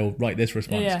this. Like, I'll write this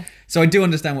response. Yeah. So I do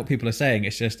understand what people are saying.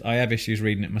 It's just, I have issues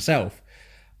reading it myself.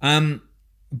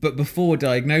 But before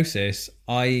diagnosis,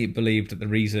 I believed that the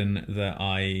reason that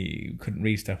I couldn't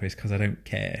read stuff is because I don't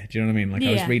care. Do you know what I mean? Like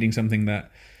I was reading something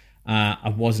that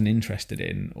I wasn't interested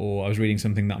in, or I was reading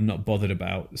something that I'm not bothered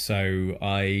about. So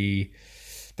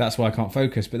that's why I can't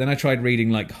focus. But then I tried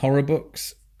reading like horror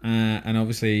books, and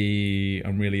obviously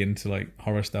I'm really into like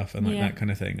horror stuff and like that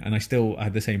kind of thing. And I still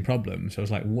had the same problem. So I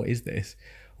was like, what is this?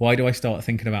 Why do I start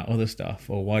thinking about other stuff?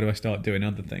 Or why do I start doing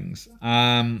other things?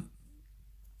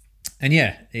 And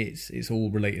yeah, it's all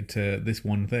related to this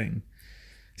one thing.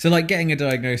 So like getting a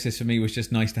diagnosis for me was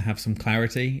just nice to have some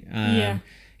clarity.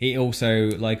 It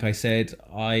also, like I said,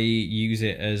 I use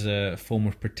it as a form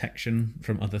of protection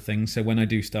from other things. So when I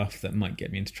do stuff that might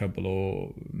get me into trouble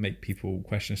or make people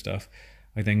question stuff,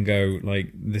 I then go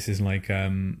like, this is like a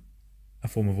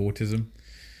form of autism.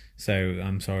 So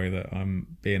I'm sorry that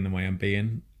I'm being the way I'm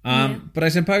being. But I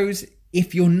suppose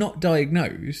if you're not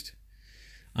diagnosed,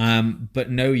 but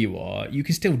know you are, you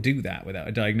can still do that without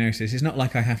a diagnosis. It's not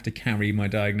like I have to carry my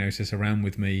diagnosis around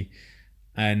with me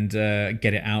and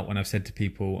get it out when I've said to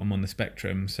people I'm on the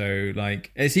spectrum. So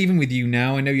like, it's even with you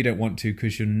now. I know you don't want to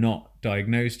because you're not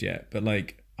diagnosed yet, but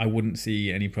like, I wouldn't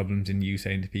see any problems in you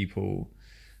saying to people,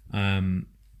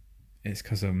 it's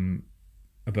because I'm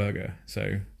a burger.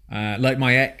 So like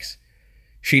my ex,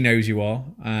 she knows you are.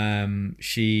 You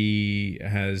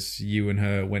and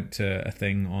her went to a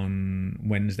thing on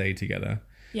Wednesday together.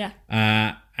 Yeah.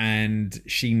 And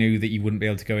she knew that you wouldn't be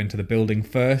able to go into the building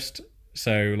first.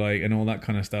 So like, and all that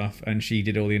kind of stuff. And she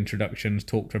did all the introductions,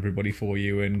 talked to everybody for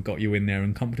you and got you in there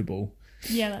and comfortable.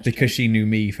 Yeah, that's because true. She knew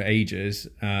me for ages.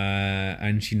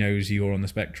 And she knows you're on the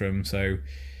spectrum. So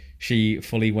she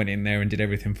fully went in there and did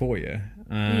everything for you.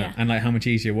 And like, how much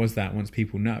easier was that once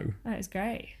people know? That was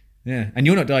great. Yeah, and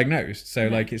you're not diagnosed, so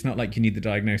like it's not like you need the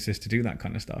diagnosis to do that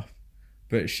kind of stuff.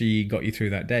 But she got you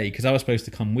through that day because I was supposed to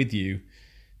come with you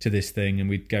to this thing and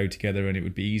we'd go together and it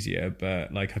would be easier.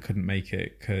 But like I couldn't make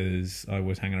it because I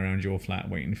was hanging around your flat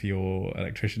waiting for your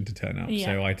electrician to turn up. Yeah.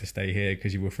 So I had to stay here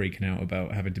because you were freaking out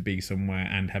about having to be somewhere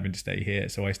and having to stay here.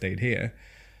 So I stayed here.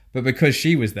 But because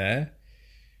she was there,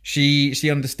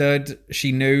 she understood,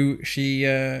 she knew, she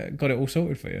got it all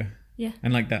sorted for you. Yeah.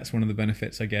 And like that's one of the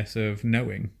benefits, I guess, of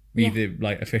knowing. Either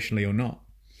like officially or not.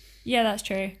 Yeah, that's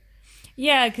true.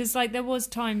 Yeah, because like there was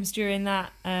times during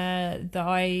that that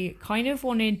I kind of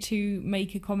wanted to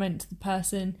make a comment to the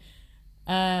person,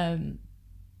 but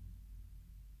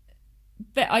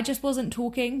I just wasn't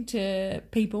talking to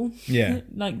people. Yeah,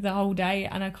 like the whole day,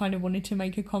 and I kind of wanted to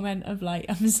make a comment of like,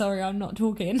 "I'm sorry, I'm not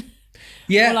talking."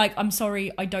 Yeah, or like, "I'm sorry,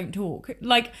 I don't talk."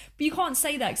 Like, but you can't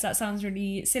say that because that sounds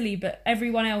really silly. But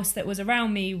everyone else that was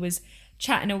around me was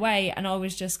chatting away and I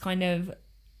was just kind of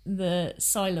the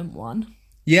silent one.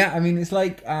 Yeah, I mean it's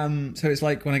like so it's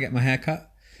like when I get my hair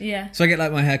cut. Yeah. So I get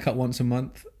like my hair cut once a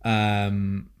month,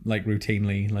 like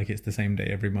routinely, like it's the same day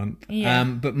every month. Yeah.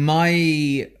 But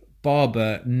my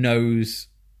barber knows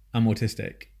I'm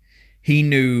autistic. He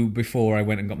knew before I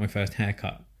went and got my first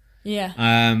haircut. Yeah.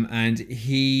 And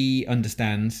he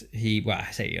understands. He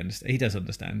does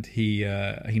understand. He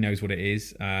knows what it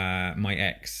is. My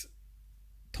ex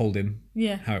told him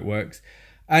how it works.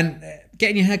 And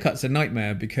getting your haircut's a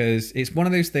nightmare because it's one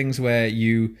of those things where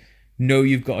you know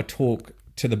you've got to talk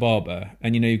to the barber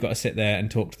and you know you've got to sit there and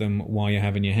talk to them while you're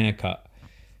having your haircut.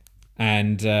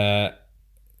 And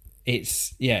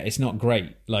it's not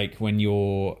great, like when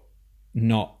you're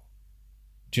not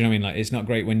Do you know what I mean? Like, it's not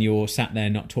great when you're sat there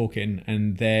not talking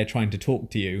and they're trying to talk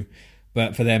to you.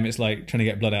 But for them, it's like trying to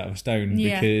get blood out of a stone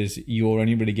because you're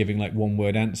only really giving like one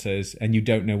word answers and you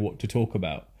don't know what to talk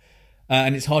about.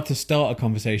 And it's hard to start a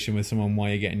conversation with someone while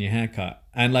you're getting your hair cut.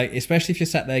 And like, especially if you're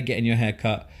sat there getting your hair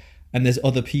cut and there's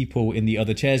other people in the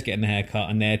other chairs getting their hair cut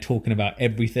and they're talking about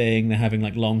everything, they're having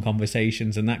like long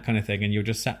conversations and that kind of thing, and you're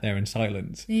just sat there in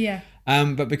silence. Yeah.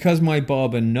 But because my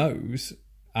barber knows,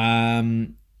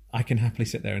 I can happily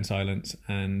sit there in silence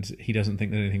and he doesn't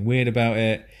think there's anything weird about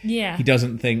it. Yeah. He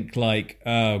doesn't think like,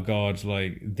 oh God,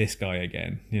 like this guy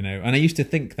again, you know? And I used to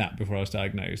think that before I was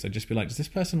diagnosed. I'd just be like, does this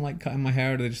person like cutting my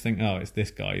hair? Or do they just think, oh, it's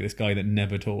this guy that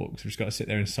never talks. We've just got to sit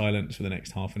there in silence for the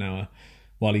next half an hour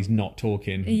while he's not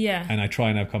talking. Yeah. And I try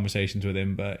and have conversations with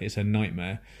him, but it's a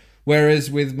nightmare.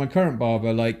 Whereas with my current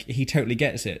barber, like he totally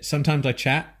gets it. Sometimes I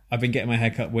chat. I've been getting my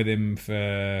hair cut with him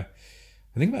for...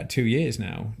 I think about 2 years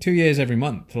now. 2 years every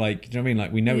month. Like, do you know what I mean?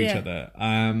 Like, we know each other.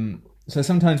 So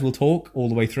sometimes we'll talk all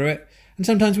the way through it, and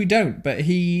sometimes we don't. But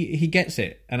he gets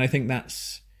it, and I think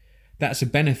that's a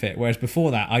benefit. Whereas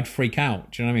before that, I'd freak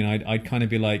out. Do you know what I mean? I'd kind of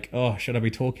be like, oh, should I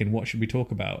be talking? What should we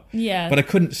talk about? Yeah. But I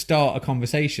couldn't start a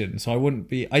conversation, so I wouldn't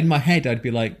be... In my head, I'd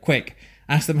be like, quick,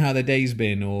 ask them how their day's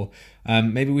been, or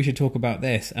maybe we should talk about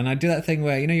this. And I'd do that thing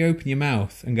where, you know, you open your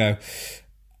mouth and go...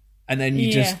 And then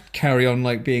you just carry on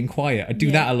like being quiet. I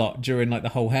do that a lot during like the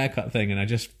whole haircut thing, and I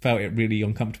just felt it really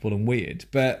uncomfortable and weird.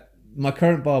 But my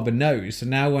current barber knows, so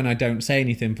now when I don't say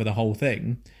anything for the whole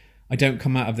thing, I don't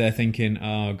come out of there thinking,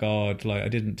 oh God, like I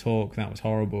didn't talk, that was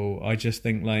horrible. I just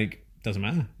think like, doesn't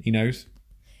matter. He knows.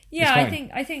 Yeah,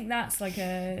 I think that's like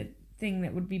a thing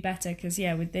that would be better because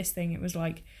with this thing it was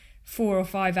like 4 or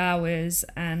 5 hours,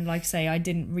 and like say I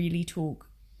didn't really talk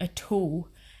at all,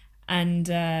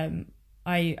 and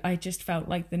I just felt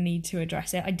like the need to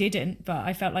address it. I didn't, but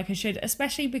I felt like I should,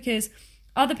 especially because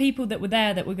other people that were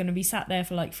there that were going to be sat there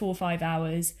for like 4 or 5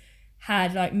 hours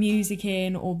had like music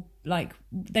in, or like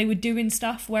they were doing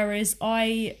stuff, whereas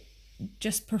I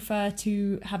just prefer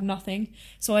to have nothing.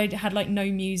 So I had like no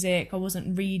music, I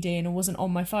wasn't reading, I wasn't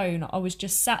on my phone, I was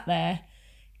just sat there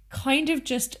kind of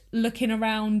just looking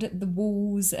around the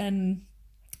walls and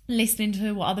listening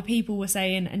to what other people were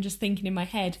saying and just thinking in my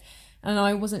head. And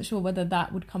I wasn't sure whether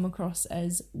that would come across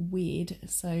as weird.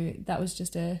 So that was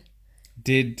just a...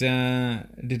 Did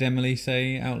Emily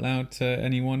say out loud to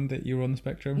anyone that you were on the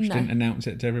spectrum? She didn't announce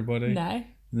it to everybody?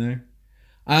 No?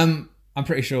 I'm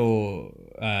pretty sure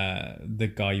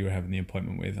the guy you were having the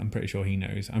appointment with, I'm pretty sure he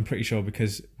knows. I'm pretty sure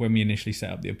because when we initially set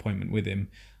up the appointment with him,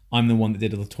 I'm the one that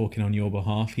did all the talking on your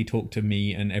behalf. He talked to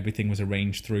me and everything was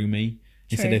arranged through me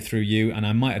instead of through you. And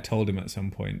I might have told him at some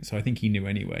point. So I think he knew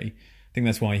anyway. I think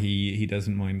that's why he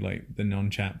doesn't mind like the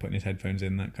non-chat, putting his headphones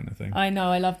in, that kind of thing. I know,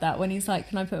 I love that when he's like,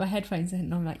 "Can I put my headphones in?"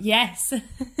 And I'm like, "Yes, do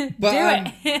it."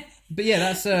 But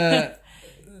yeah,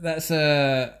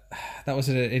 that was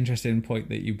an interesting point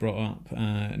that you brought up.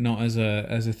 Not as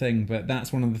a thing, but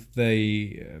that's one of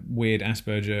the weird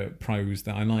Asperger pros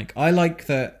that I like. I like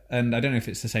that, and I don't know if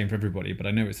it's the same for everybody, but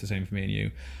I know it's the same for me and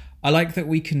you. I like that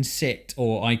we can sit,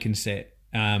 or I can sit,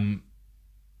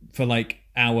 for like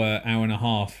hour and a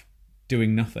half.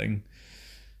 Doing nothing,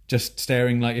 just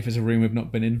staring, like if it's a room we've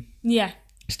not been in,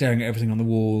 staring at everything on the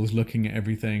walls, looking at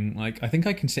everything. Like I think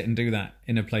I can sit and do that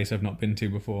in a place I've not been to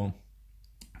before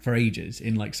for ages,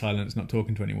 in like silence, not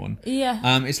talking to anyone.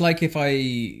 It's like if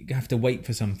I have to wait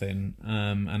for something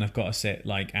and I've got to sit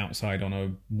like outside on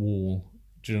a wall,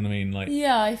 do you know what I mean? Like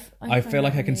I feel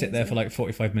like I can sit there for like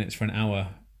 45 minutes for an hour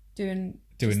doing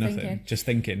nothing, just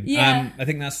thinking. I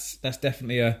think that's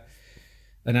definitely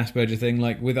an Asperger thing.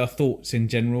 Like with our thoughts in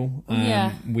general,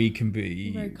 we can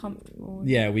be very comfortable.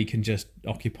 We can just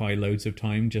occupy loads of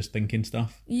time just thinking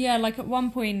stuff. Like at one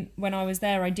point when I was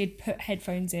there, I did put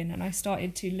headphones in and I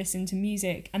started to listen to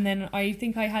music, and then I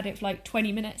think I had it for like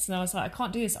 20 minutes and I was like, I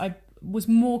can't do this. I was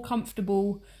more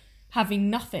comfortable having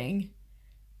nothing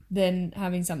than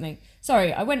having something.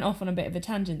 Sorry, I went off on a bit of a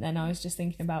tangent then. I was just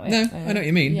thinking about it. No, I know what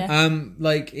you mean.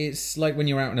 Like it's like when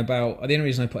you're out and about. The only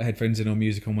reason I put headphones in or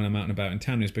music on when I'm out and about in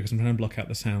town is because I'm trying to block out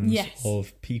the sounds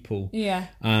of people.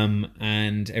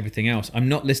 And everything else. I'm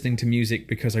not listening to music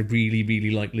because I really,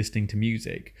 really like listening to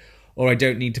music. Or I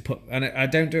don't need to put... And I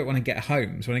don't do it when I get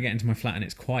home. So when I get into my flat and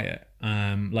it's quiet,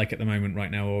 like at the moment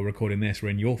right now, or recording this,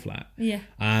 we're in your flat.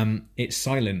 It's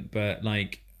silent, but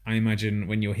like... I imagine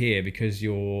when you're here, because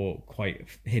you're quite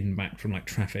hidden back from like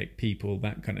traffic, people,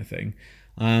 that kind of thing,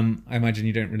 I imagine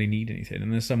you don't really need anything,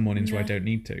 and there's some mornings where I don't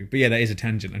need to. But yeah, that is a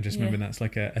tangent. I'm just remembering that's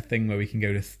like a thing where we can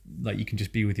go to like you can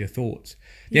just be with your thoughts.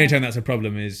 The only time that's a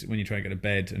problem is when you try and go to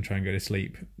bed and try and go to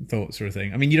sleep. Thoughts sort of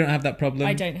thing. I mean, you don't have that problem.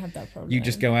 I don't have that problem. You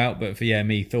just go out, but for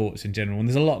me, thoughts in general, and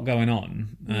there's a lot going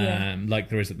on, like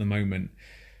there is at the moment.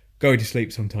 Going to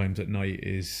sleep sometimes at night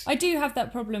is... I do have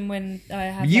that problem when I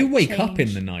have... You wake up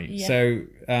in the night. So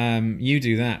you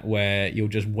do that where you'll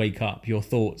just wake up. Your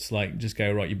thoughts like just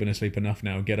go, right, you've been asleep enough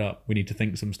now. Get up. We need to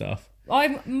think some stuff.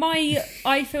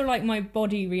 I feel like my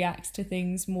body reacts to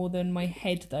things more than my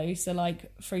head though. So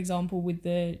like, for example, with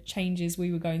the changes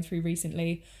we were going through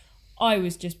recently, I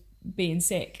was just being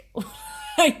sick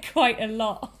like quite a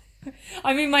lot.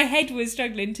 I mean, my head was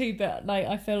struggling too, but like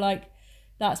I feel like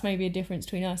that's maybe a difference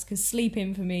between us because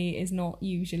sleeping for me is not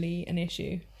usually an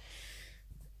issue.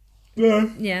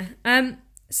 Yeah.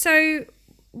 So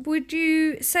would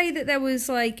you say that there was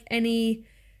like any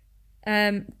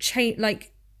change,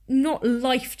 like not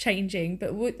life changing,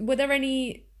 but were there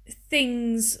any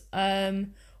things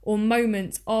or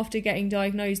moments after getting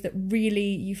diagnosed that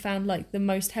really you found like the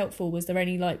most helpful? Was there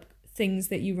any like things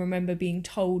that you remember being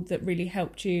told that really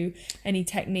helped you, any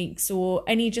techniques or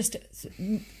any just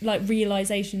like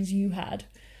realizations you had,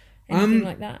 anything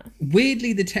like that?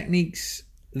 Weirdly, the techniques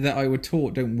that I were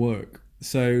taught don't work.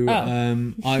 So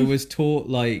I was taught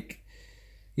like,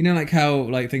 you know, like how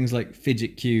like things like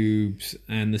fidget cubes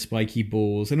and the spiky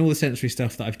balls and all the sensory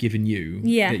stuff that I've given you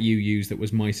that you use that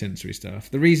was my sensory stuff.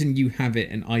 The reason you have it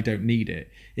and I don't need it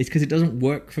is because it doesn't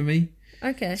work for me.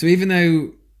 Okay. So even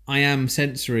though I am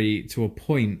sensory to a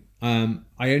point, I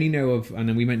only know of,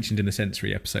 and we mentioned in the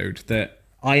sensory episode, that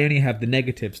I only have the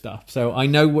negative stuff. So I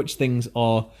know which things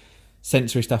are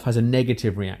sensory stuff has a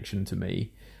negative reaction to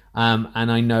me,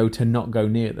 and I know to not go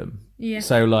near them. Yeah.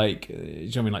 So like, do you know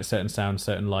what I mean? Like certain sounds,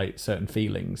 certain light, certain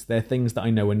feelings. They're things that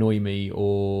I know annoy me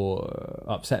or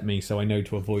upset me, so I know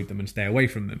to avoid them and stay away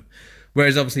from them.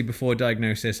 Whereas obviously before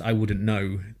diagnosis, I wouldn't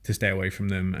know to stay away from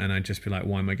them, and I'd just be like,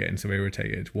 why am I getting so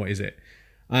irritated? What is it?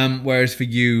 Whereas for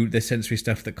you, there's sensory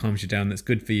stuff that calms you down that's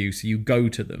good for you, so you go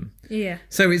to them. Yeah.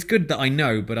 So it's good that I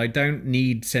know, but I don't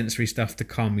need sensory stuff to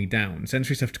calm me down.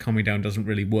 Sensory stuff to calm me down doesn't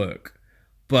really work.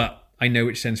 But I know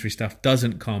which sensory stuff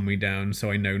doesn't calm me down, so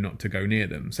I know not to go near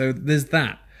them. So there's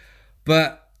that.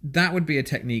 But that would be a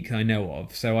technique I know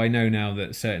of. So I know now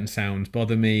that certain sounds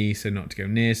bother me, so not to go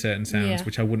near certain sounds,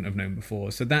 which I wouldn't have known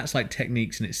before. So that's like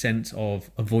techniques in its sense of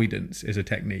avoidance is a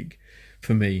technique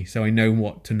for me. So I know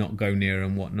what to not go near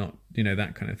and what not, you know,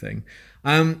 that kind of thing.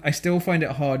 I still find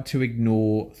it hard to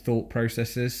ignore thought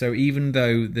processes. So even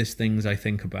though there's things I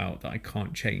think about that I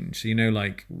can't change. So, you know,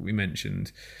 like we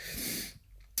mentioned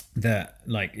that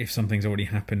like if something's already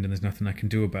happened and there's nothing I can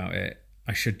do about it,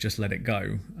 I should just let it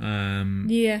go.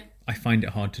 I find it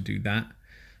hard to do that.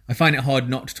 I find it hard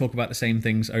not to talk about the same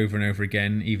things over and over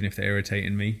again, even if they're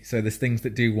irritating me. So there's things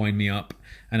that do wind me up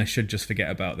and I should just forget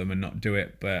about them and not do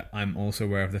it. But I'm also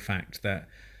aware of the fact that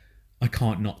I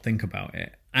can't not think about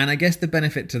it. And I guess the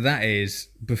benefit to that is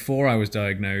before I was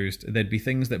diagnosed, there'd be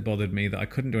things that bothered me that I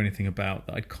couldn't do anything about,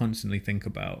 that I'd constantly think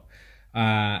about.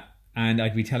 And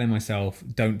I'd be telling myself,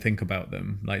 don't think about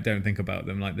them. Like, don't think about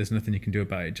them. Like, there's nothing you can do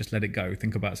about it. Just let it go.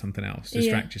 Think about something else.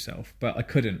 Distract yourself. But I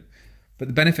couldn't. But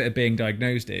the benefit of being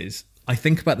diagnosed is I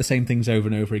think about the same things over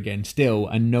and over again still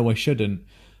and know I shouldn't.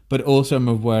 But also I'm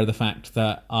aware of the fact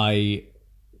that I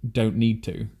don't need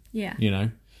to. Yeah. You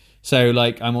know? So,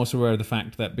 like, I'm also aware of the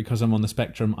fact that because I'm on the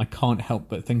spectrum, I can't help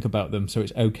but think about them. So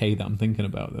it's okay that I'm thinking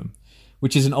about them,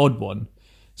 which is an odd one.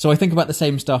 So I think about the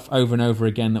same stuff over and over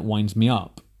again that winds me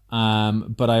up.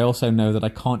 But I also know that I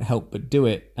can't help but do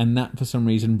it. And that, for some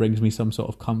reason, brings me some sort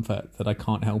of comfort that I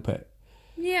can't help it.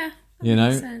 Yeah. You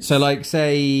know? So, like,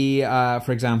 say,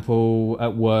 for example,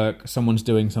 at work, someone's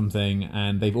doing something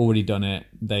and they've already done it.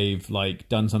 They've, like,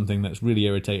 done something that's really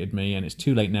irritated me and it's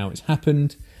too late now. It's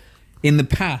happened. In the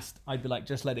past, I'd be like,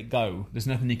 just let it go. There's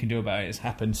nothing you can do about it. It's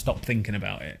happened. Stop thinking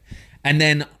about it. And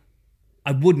then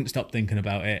I wouldn't stop thinking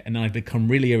about it, and then I'd become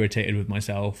really irritated with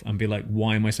myself and be like,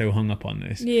 why am I so hung up on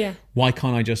this? Yeah. Why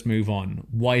can't I just move on?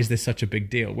 Why is this such a big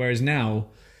deal? Whereas now,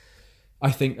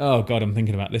 I think, oh God, I'm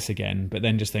thinking about this again, but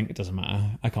then just think, it doesn't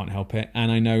matter. I can't help it.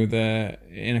 And I know that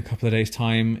in a couple of days'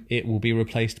 time, it will be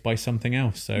replaced by something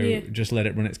else. So just let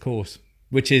it run its course,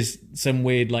 which is some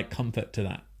weird like comfort to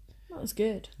that. That's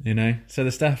good. You know? So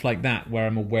the stuff like that, where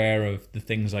I'm aware of the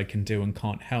things I can do and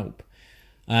can't help.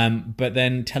 But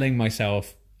then telling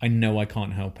myself, I know I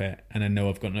can't help it, and I know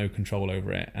I've got no control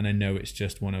over it, and I know it's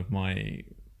just one of my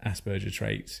Asperger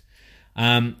traits,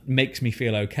 makes me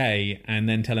feel okay. And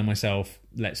then telling myself,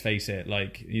 let's face it,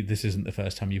 like, this isn't the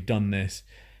first time you've done this.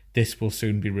 This will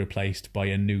soon be replaced by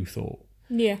a new thought.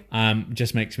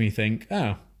 just makes me think,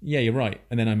 oh, yeah, you're right.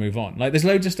 And then I move on. Like, there's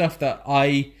loads of stuff that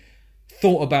I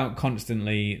thought about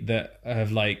constantly that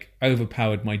have like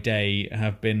overpowered my day,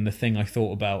 have been the thing I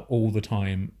thought about all the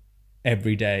time,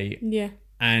 every day. Yeah.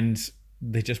 And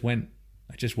they just went.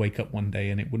 I just wake up one day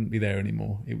and it wouldn't be there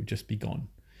anymore. It would just be gone.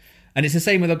 And it's the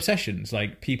same with obsessions,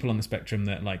 like people on the spectrum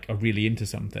that like are really into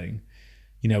something,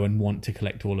 you know, and want to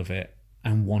collect all of it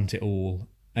and want it all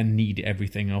and need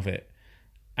everything of it.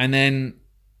 And then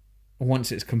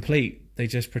once it's complete, they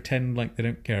just pretend like they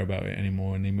don't care about it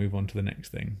anymore and they move on to the next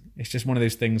thing. It's just one of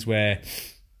those things where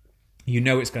you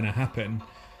know it's going to happen.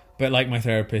 But like my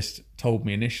therapist told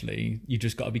me initially, you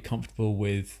just got to be comfortable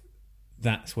with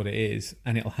that's what it is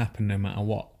and it'll happen no matter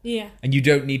what. Yeah. And you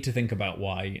don't need to think about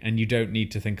why, and you don't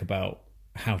need to think about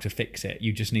how to fix it.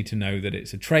 You just need to know that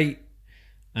it's a trait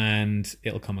and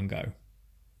it'll come and go.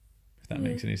 If that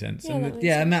makes any sense.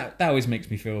 Yeah, and and that always makes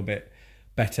me feel a bit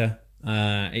better.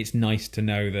 It's nice to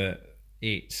know that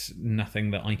it's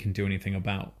nothing that I can do anything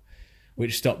about,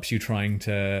 which stops you trying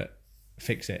to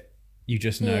fix it. You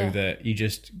just know that you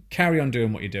just carry on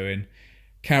doing what you're doing.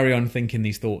 Carry on thinking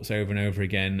these thoughts over and over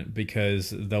again because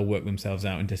they'll work themselves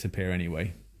out and disappear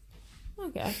anyway.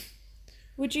 Okay.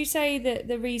 Would you say that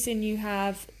the reason you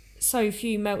have so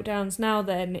few meltdowns now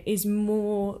then is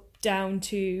more down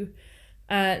to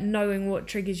knowing what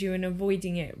triggers you and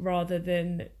avoiding it rather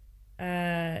than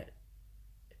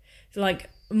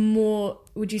like more,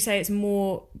 would you say it's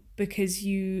more because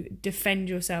you defend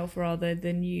yourself rather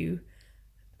than you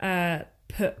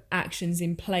put actions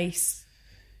in place?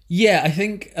 Yeah, I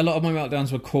think a lot of my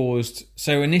meltdowns were caused...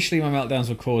 So initially my meltdowns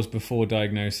were caused before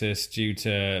diagnosis due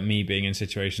to me being in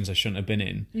situations I shouldn't have been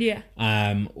in. Yeah.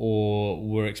 Or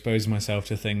were exposing myself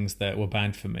to things that were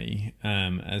bad for me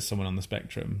as someone on the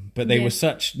spectrum. But they were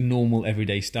such normal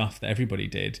everyday stuff that everybody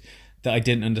did that I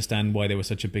didn't understand why they were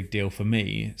such a big deal for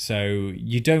me. So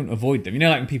you don't avoid them. You know,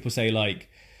 like when people say like,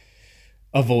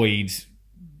 avoid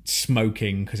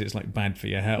smoking because it's like bad for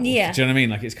your health. Yeah. Do you know what I mean?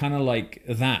 Like it's kind of like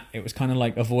that. It was kind of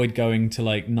like avoid going to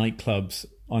like nightclubs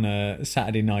on a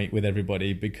Saturday night with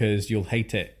everybody because you'll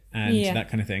hate it and that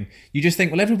kind of thing. You just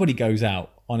think, well, everybody goes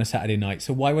out on a Saturday night,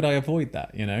 so why would I avoid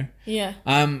that? You know? Yeah.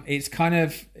 It's kind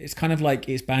of like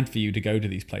it's bad for you to go to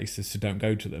these places, so don't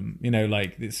go to them. You know,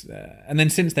 like this. And then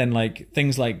since then, like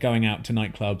things like going out to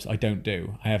nightclubs, I don't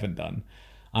do. I haven't done.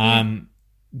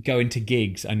 Going to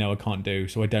gigs, I know I can't do,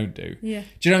 so I don't do. Yeah.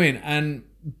 Do you know what I mean?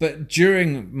 But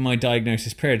during my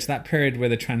diagnosis period, so that period where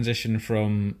the transition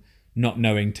from not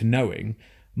knowing to knowing,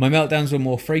 my meltdowns were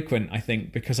more frequent, I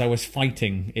think, because I was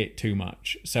fighting it too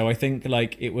much. So I think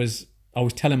like I was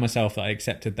telling myself that I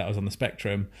accepted that I was on the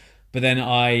spectrum, but then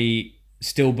I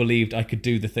still believed I could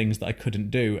do the things that I couldn't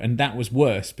do. And that was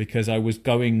worse because I was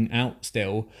going out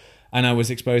still and I was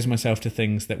exposing myself to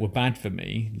things that were bad for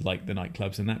me, like the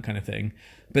nightclubs and that kind of thing.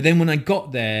 But then when I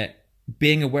got there,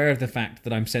 being aware of the fact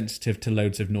that I'm sensitive to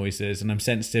loads of noises and I'm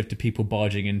sensitive to people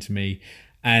barging into me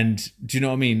and, do you know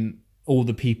what I mean? All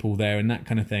the people there and that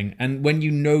kind of thing. And when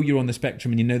you know you're on the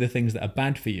spectrum and you know the things that are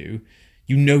bad for you,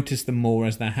 you notice them more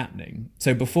as they're happening.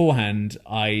 So beforehand,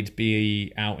 I'd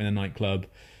be out in a nightclub,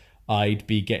 I'd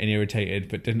be getting irritated,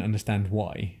 but didn't understand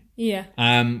why. Yeah.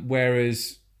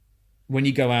 Whereas when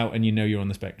you go out and you know you're on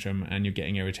the spectrum and you're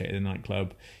getting irritated in a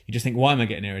nightclub, you just think, why am I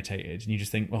getting irritated? And you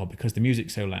just think, well, because the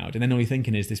music's so loud. And then all you're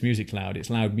thinking is, this music's loud, it's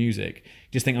loud music.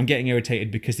 You just think, I'm getting irritated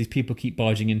because these people keep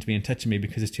barging into me and touching me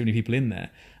because there's too many people in there.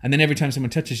 And then every time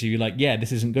someone touches you, you're like, yeah,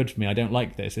 this isn't good for me. I don't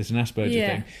like this. It's an Asperger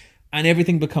thing. And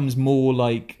everything becomes more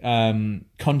like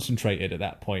concentrated at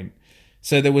that point.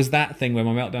 So there was that thing where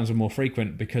my meltdowns were more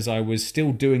frequent because I was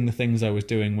still doing the things I was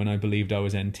doing when I believed I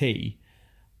was NT.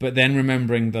 But then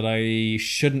remembering that I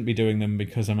shouldn't be doing them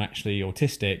because I'm actually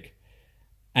autistic.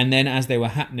 And then as they were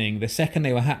happening, the second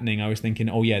they were happening, I was thinking,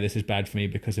 oh yeah, this is bad for me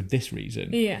because of this reason.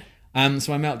 Yeah.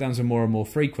 So my meltdowns were more and more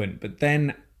frequent. But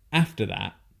then after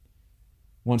that,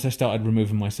 once I started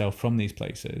removing myself from these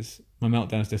places, my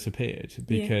meltdowns disappeared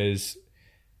because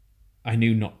I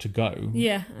knew not to go.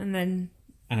 Yeah, and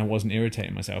I wasn't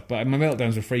irritating myself. But my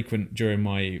meltdowns were frequent during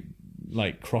my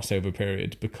like crossover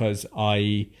period because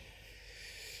I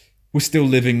was still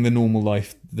living the normal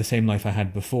life, the same life I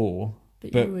had before.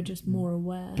 But you were just more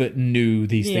aware. But knew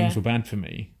these things were bad for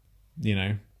me, you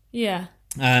know? Yeah.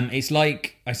 It's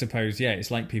like, I suppose,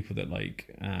 it's like people that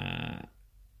like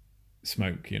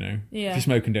smoke, you know? Yeah. If you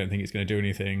smoke and don't think it's going to do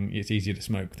anything, it's easier to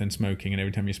smoke than smoking. And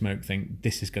every time you smoke, think,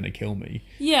 this is going to kill me.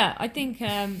 Yeah, I think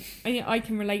I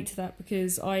can relate to that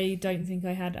because I don't think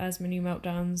I had as many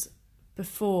meltdowns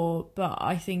before, but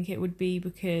I think it would be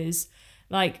because,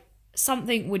 like,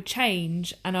 something would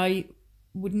change and I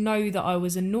would know that I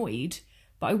was annoyed,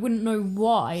 but I wouldn't know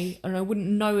why, and I wouldn't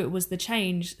know it was the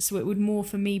change. So it would more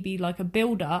for me be like a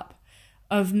build up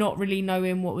of not really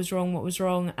knowing what was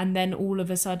wrong, and then all of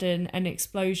a sudden an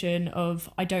explosion of,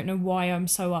 I don't know why I'm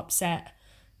so upset,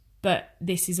 but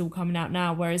this is all coming out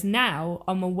now. Whereas now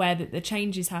I'm aware that the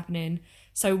change is happening.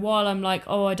 So while I'm like,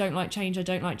 oh, I don't like change,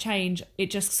 it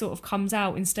just sort of comes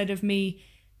out, instead of me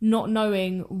not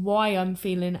knowing why I'm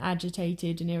feeling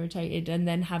agitated and irritated and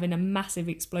then having a massive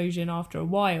explosion after a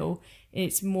while.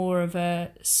 It's more of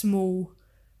a small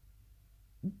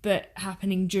but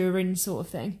happening during sort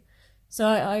of thing. So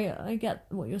I get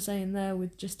what you're saying there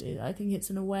with just, I think it's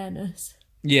an awareness.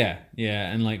 Yeah.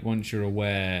 And like once you're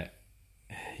aware,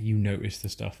 you notice the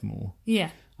stuff more. Yeah.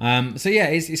 So yeah,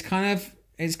 it's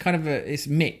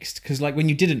mixed, because like when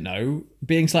you didn't know,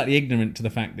 being slightly ignorant to the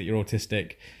fact that you're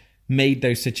autistic made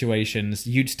those situations,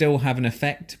 you'd still have an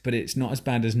effect, but it's not as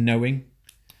bad as knowing.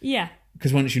 Yeah.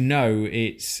 Because once you know,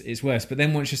 it's worse. But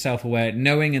then once you're self-aware,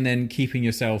 knowing and then keeping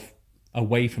yourself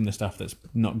away from the stuff that's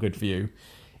not good for you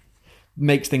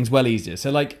makes things well easier.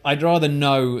 So like, I'd rather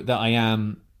know that I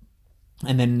am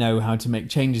and then know how to make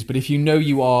changes. But if you know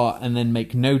you are and then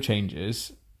make no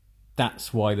changes,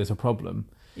 that's why there's a problem.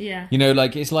 Yeah. You know,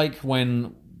 like it's like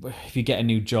if you get a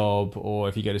new job or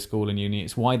if you go to school and uni,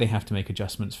 it's why they have to make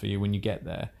adjustments for you when you get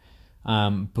there,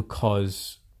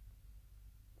 because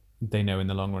they know in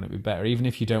the long run it'll be better, even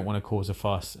if you don't want to cause a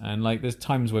fuss. And like there's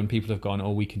times when people have gone,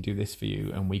 oh, we can do this for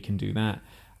you and we can do that,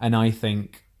 and I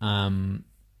think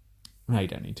no, you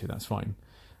don't need to, that's fine,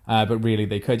 but really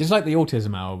they could, just like the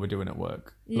autism hour we're doing at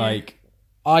work. Like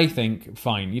I think,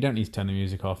 fine, you don't need to turn the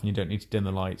music off and you don't need to dim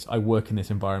the lights. I work in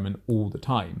this environment all the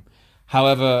time.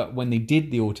 However, when they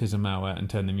did the autism hour and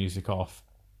turned the music off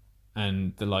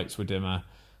and the lights were dimmer,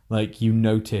 like you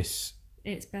notice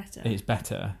it's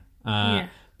better.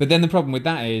 But then the problem with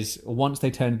that is once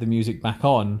they turned the music back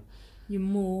on,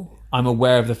 I'm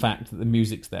aware of the fact that the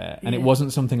music's there. And it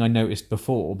wasn't something I noticed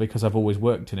before because I've always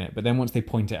worked in it. But then once they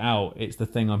point it out, it's the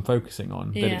thing I'm focusing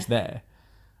on, that it's there.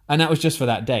 And that was just for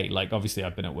that day. Like, obviously,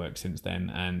 I've been at work since then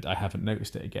and I haven't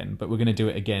noticed it again. But we're going to do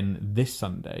it again this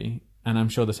Sunday. And I'm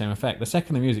sure the same effect. The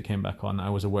second the music came back on,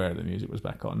 I was aware the music was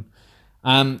back on.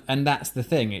 And that's the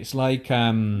thing. It's like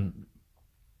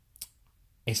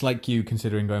you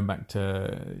considering going back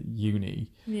to uni.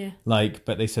 Yeah. Like,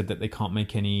 but they said that they can't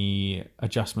make any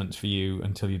adjustments for you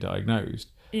until you're diagnosed.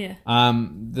 Yeah.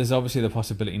 There's obviously the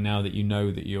possibility now that you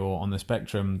know that you're on the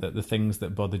spectrum, that the things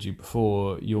that bothered you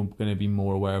before, you're going to be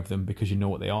more aware of them because you know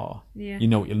what they are. Yeah. You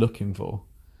know what you're looking for.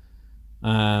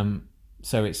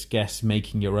 So it's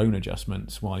making your own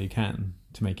adjustments while you can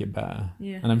to make it better.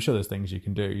 Yeah. And I'm sure there's things you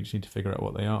can do. You just need to figure out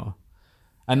what they are.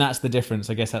 And that's the difference.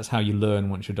 I guess that's how you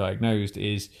learn once you're diagnosed,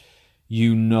 is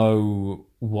you know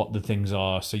what the things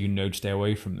are, so you know to stay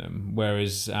away from them.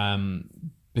 Whereas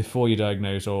before you're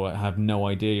diagnosed or have no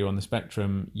idea you're on the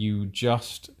spectrum, you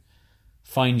just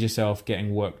find yourself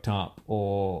getting worked up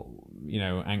or,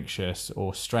 anxious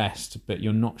or stressed, but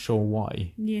you're not sure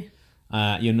why. Yeah.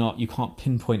 You can't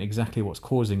pinpoint exactly what's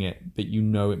causing it, but you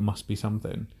know it must be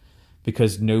something,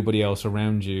 because nobody else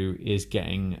around you is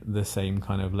getting the same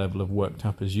kind of level of worked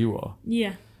up as you are.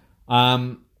 Yeah.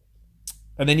 And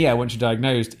then, once you're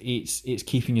diagnosed, it's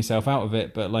keeping yourself out of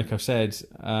it. But like I've said,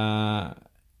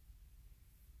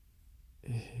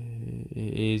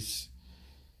 it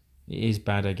is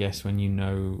bad, I guess, when you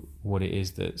know what it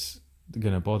is that's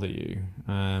going to bother you.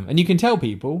 And you can tell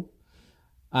people,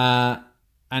 and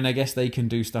I guess they can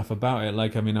do stuff about it.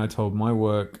 Like, I told my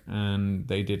work and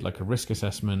they did like a risk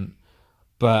assessment,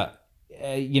 but,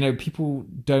 people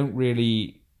don't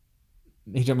really,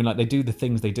 they do the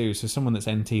things they do. So someone that's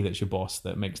NT, that's your boss,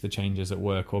 that makes the changes at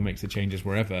work or makes the changes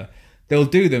wherever, they'll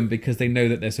do them because they know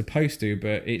that they're supposed to,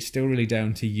 but it's still really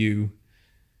down to you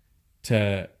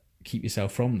to keep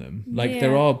yourself from them. Like,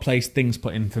 there are things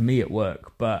put in for me at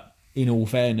work, but in all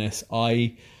fairness,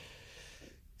 I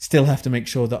still have to make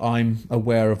sure that I'm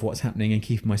aware of what's happening and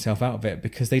keeping myself out of it,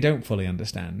 because they don't fully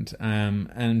understand.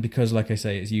 And because, like I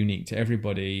say, it's unique to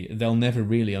everybody, they'll never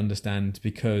really understand,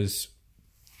 because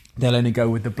they'll only go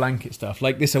with the blanket stuff.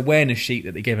 Like this awareness sheet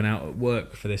that they're giving out at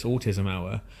work for this autism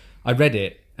hour, I read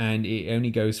it and it only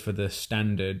goes for the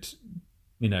standard,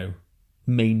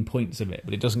 main points of it,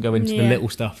 but it doesn't go into the little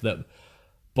stuff that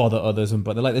bother others.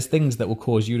 But there's things that will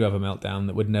cause you to have a meltdown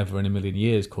that would never in a million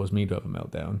years cause me to have a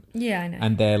meltdown. Yeah, I know.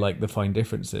 And they're like the fine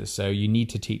differences. So you need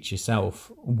to teach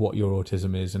yourself what your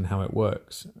autism is and how it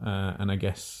works. And I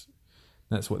guess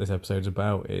that's what this episode's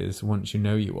about, is once you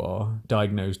know you are,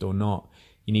 diagnosed or not,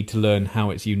 you need to learn how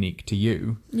it's unique to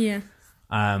you. Yeah.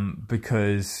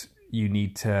 Because you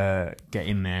need to get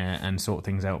in there and sort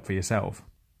things out for yourself.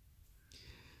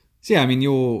 So yeah, I mean,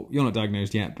 you're not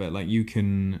diagnosed yet, but like you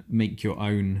can make your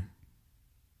own,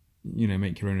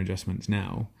 make your own adjustments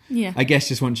now. Yeah. I guess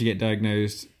just once you get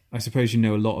diagnosed, I suppose you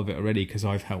know a lot of it already because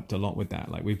I've helped a lot with that.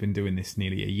 Like we've been doing this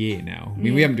nearly a year now. I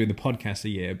mean, we haven't been doing the podcast a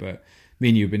year, but me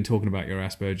and you have been talking about your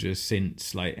Asperger's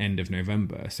since like end of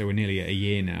November. So we're nearly at a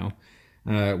year now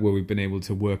where we've been able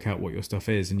to work out what your stuff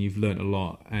is, and you've learnt a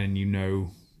lot and you know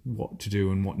what to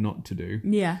do and what not to do.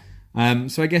 Yeah.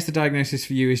 So I guess the diagnosis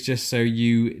for you is just so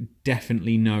you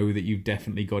definitely know that you've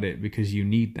definitely got it because you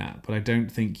need that. But I don't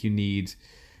think you need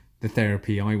the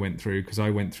therapy I went through, because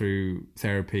I went through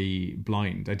therapy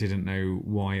blind. I didn't know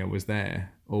why I was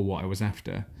there or what I was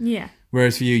after. Yeah.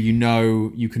 Whereas for you,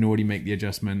 you can already make the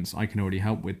adjustments. I can already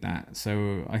help with that.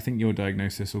 So I think your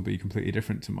diagnosis will be completely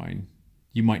different to mine.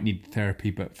 You might need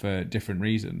therapy, but for different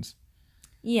reasons.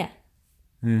 Yeah.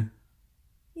 Yeah.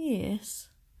 Yes.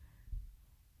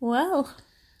 Well.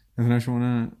 Anything else you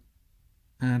want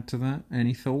to add to that?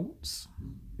 Any thoughts?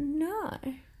 No.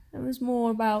 It was more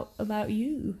about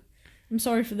you. I'm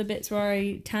sorry for the bits where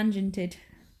I tangented.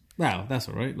 Well, that's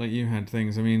all right. Like you had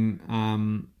things. I mean,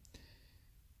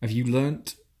 have you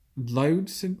learnt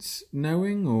loads since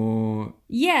knowing, or?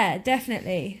 Yeah,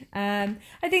 definitely. I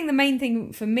think the main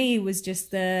thing for me was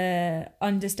just the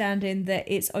understanding that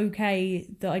it's okay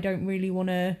that I don't really want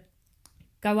to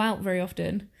go out very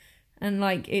often. And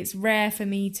like, it's rare for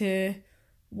me to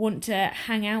want to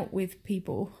hang out with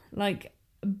people. Like,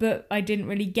 but I didn't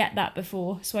really get that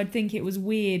before. So I'd think it was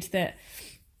weird that,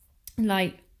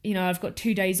 like, I've got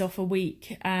 2 days off a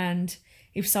week, and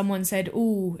if someone said,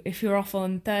 "Oh, if you're off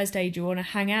on Thursday, do you want to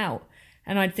hang out?"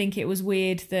 And I'd think it was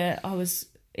weird that I was,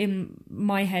 in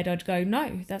my head, I'd go,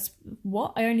 "No, that's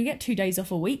what? I only get 2 days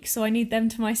off a week, so I need them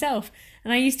to myself."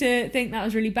 And I used to think that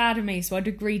was really bad of me, so I'd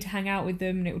agree to hang out with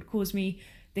them, and it would cause me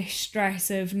this stress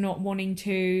of not wanting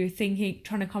to,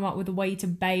 trying to come up with a way to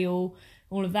bail,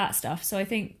 all of that stuff. So I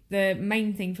think the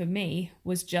main thing for me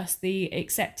was just the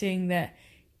accepting that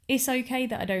it's okay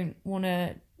that I don't want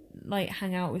to like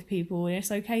hang out with people, and it's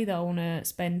okay that I want to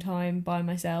spend time by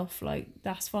myself. Like,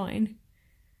 that's fine.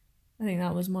 I think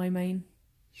that was my main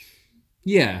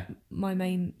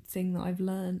thing that I've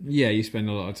learned. Yeah, you spend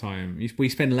a lot of time. We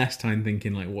spend less time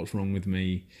thinking like, what's wrong with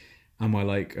me? Am I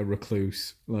like a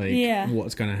recluse? Like,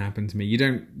 what's going to happen to me? You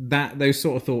don't, those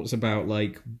sort of thoughts about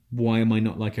like, why am I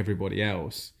not like everybody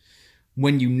else?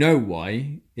 When you know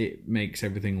why, it makes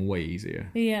everything way easier.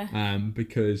 Yeah.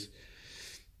 Because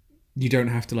you don't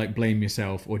have to like blame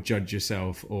yourself or judge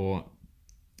yourself or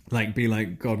like be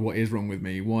like, God, what is wrong with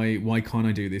me? Why can't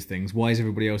I do these things? Why is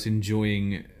everybody else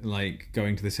enjoying like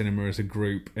going to the cinema as a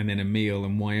group and then a meal,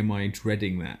 and why am I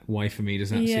dreading that? Why for me does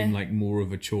that seem like more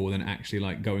of a chore than actually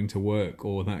like going to work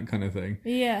or that kind of thing?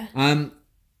 Yeah. And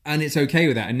it's okay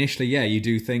with that. Initially, you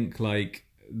do think like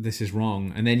this is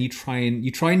wrong, and then you try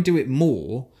and do it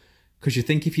more because you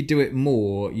think if you do it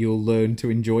more, you'll learn to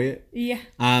enjoy it. Yeah.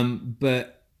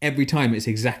 But every time it's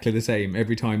exactly the same.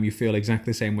 Every time you feel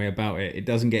exactly the same way about it. It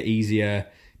doesn't get easier.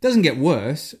 It doesn't get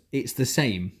worse. It's the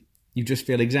same. You just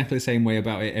feel exactly the same way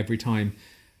about it every time.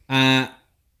 And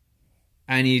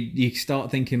you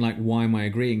start thinking like, why am I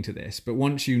agreeing to this? But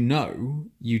once you know,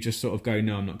 you just sort of go,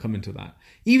 no, I'm not coming to that.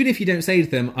 Even if you don't say to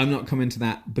them, I'm not coming to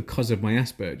that because of my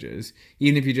Asperger's.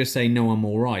 Even if you just say, no, I'm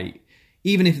all right.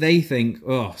 Even if they think,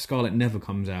 oh, Scarlett never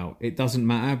comes out, it doesn't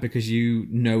matter because you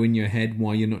know in your head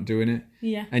why you're not doing it.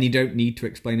 Yeah. And you don't need to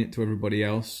explain it to everybody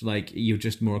else. Like, you're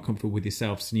just more comfortable with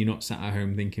yourself. So you're not sat at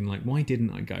home thinking, like, why didn't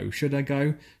I go? Should I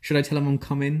go? Should I tell them I'm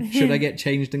coming? Should I get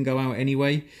changed and go out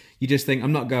anyway? You just think,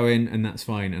 I'm not going, and that's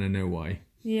fine, and I know why.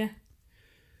 Yeah.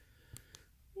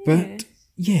 But,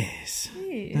 yes.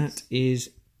 That is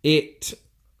it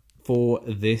for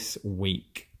this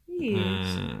week.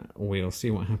 We'll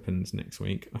see what happens next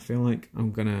week. I feel like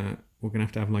we're gonna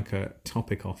have to have like a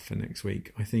topic off for next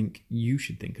week. I think you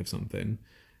should think of something.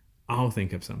 I'll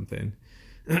think of something,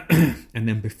 and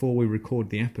then before we record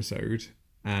the episode,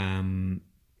 we'll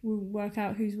work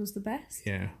out whose was the best.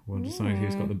 Yeah, we'll decide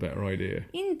who's got the better idea.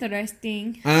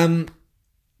 Interesting.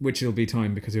 Which will be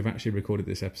time because we've actually recorded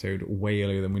this episode way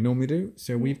earlier than we normally do,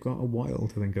 so we've got a while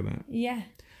to think of that. Yeah.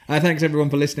 Thanks everyone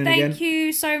for listening again. Thank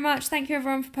you so much. Thank you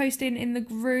everyone for posting in the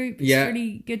group. It's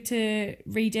really good to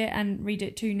read it and read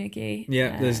it too, Nikki.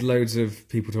 Yeah, there's loads of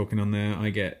people talking on there. I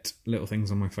get little things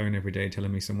on my phone every day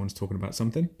telling me someone's talking about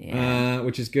something,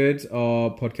 which is good.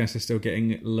 Our podcast is still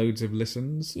getting loads of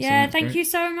listens. Yeah, so thank you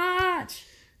so much.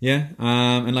 Yeah,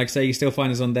 and like I say, you still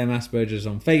find us on Them Asperger's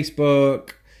on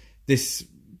Facebook. This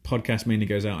podcast mainly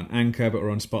goes out on Anchor, but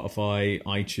we're on Spotify,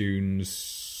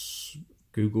 iTunes,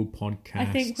 Google Podcasts. I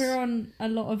think we're on a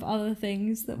lot of other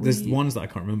things that there's ones that I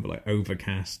can't remember, like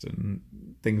Overcast and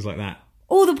things like that.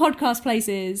 All the podcast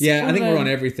places. Yeah, I think we're on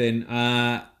everything.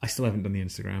 I still haven't done the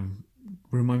Instagram.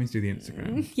 Remind me to do the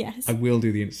Instagram. Yes. I will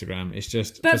do the Instagram. It's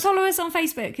just... But follow us on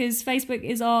Facebook, because Facebook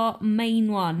is our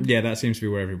main one. Yeah, that seems to be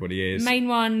where everybody is. Main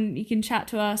one. You can chat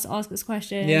to us, ask us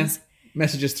questions. Yeah.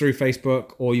 Message us through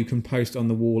Facebook, or you can post on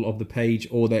the wall of the page,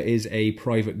 or there is a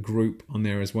private group on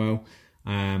there as well,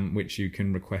 which you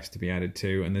can request to be added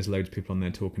to. And there's loads of people on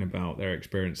there talking about their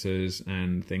experiences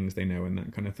and things they know and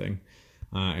that kind of thing.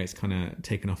 It's kind of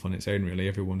taken off on its own, really.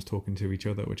 Everyone's talking to each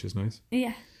other, which is nice.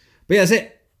 Yeah. But yeah, that's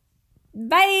it.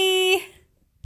 Bye!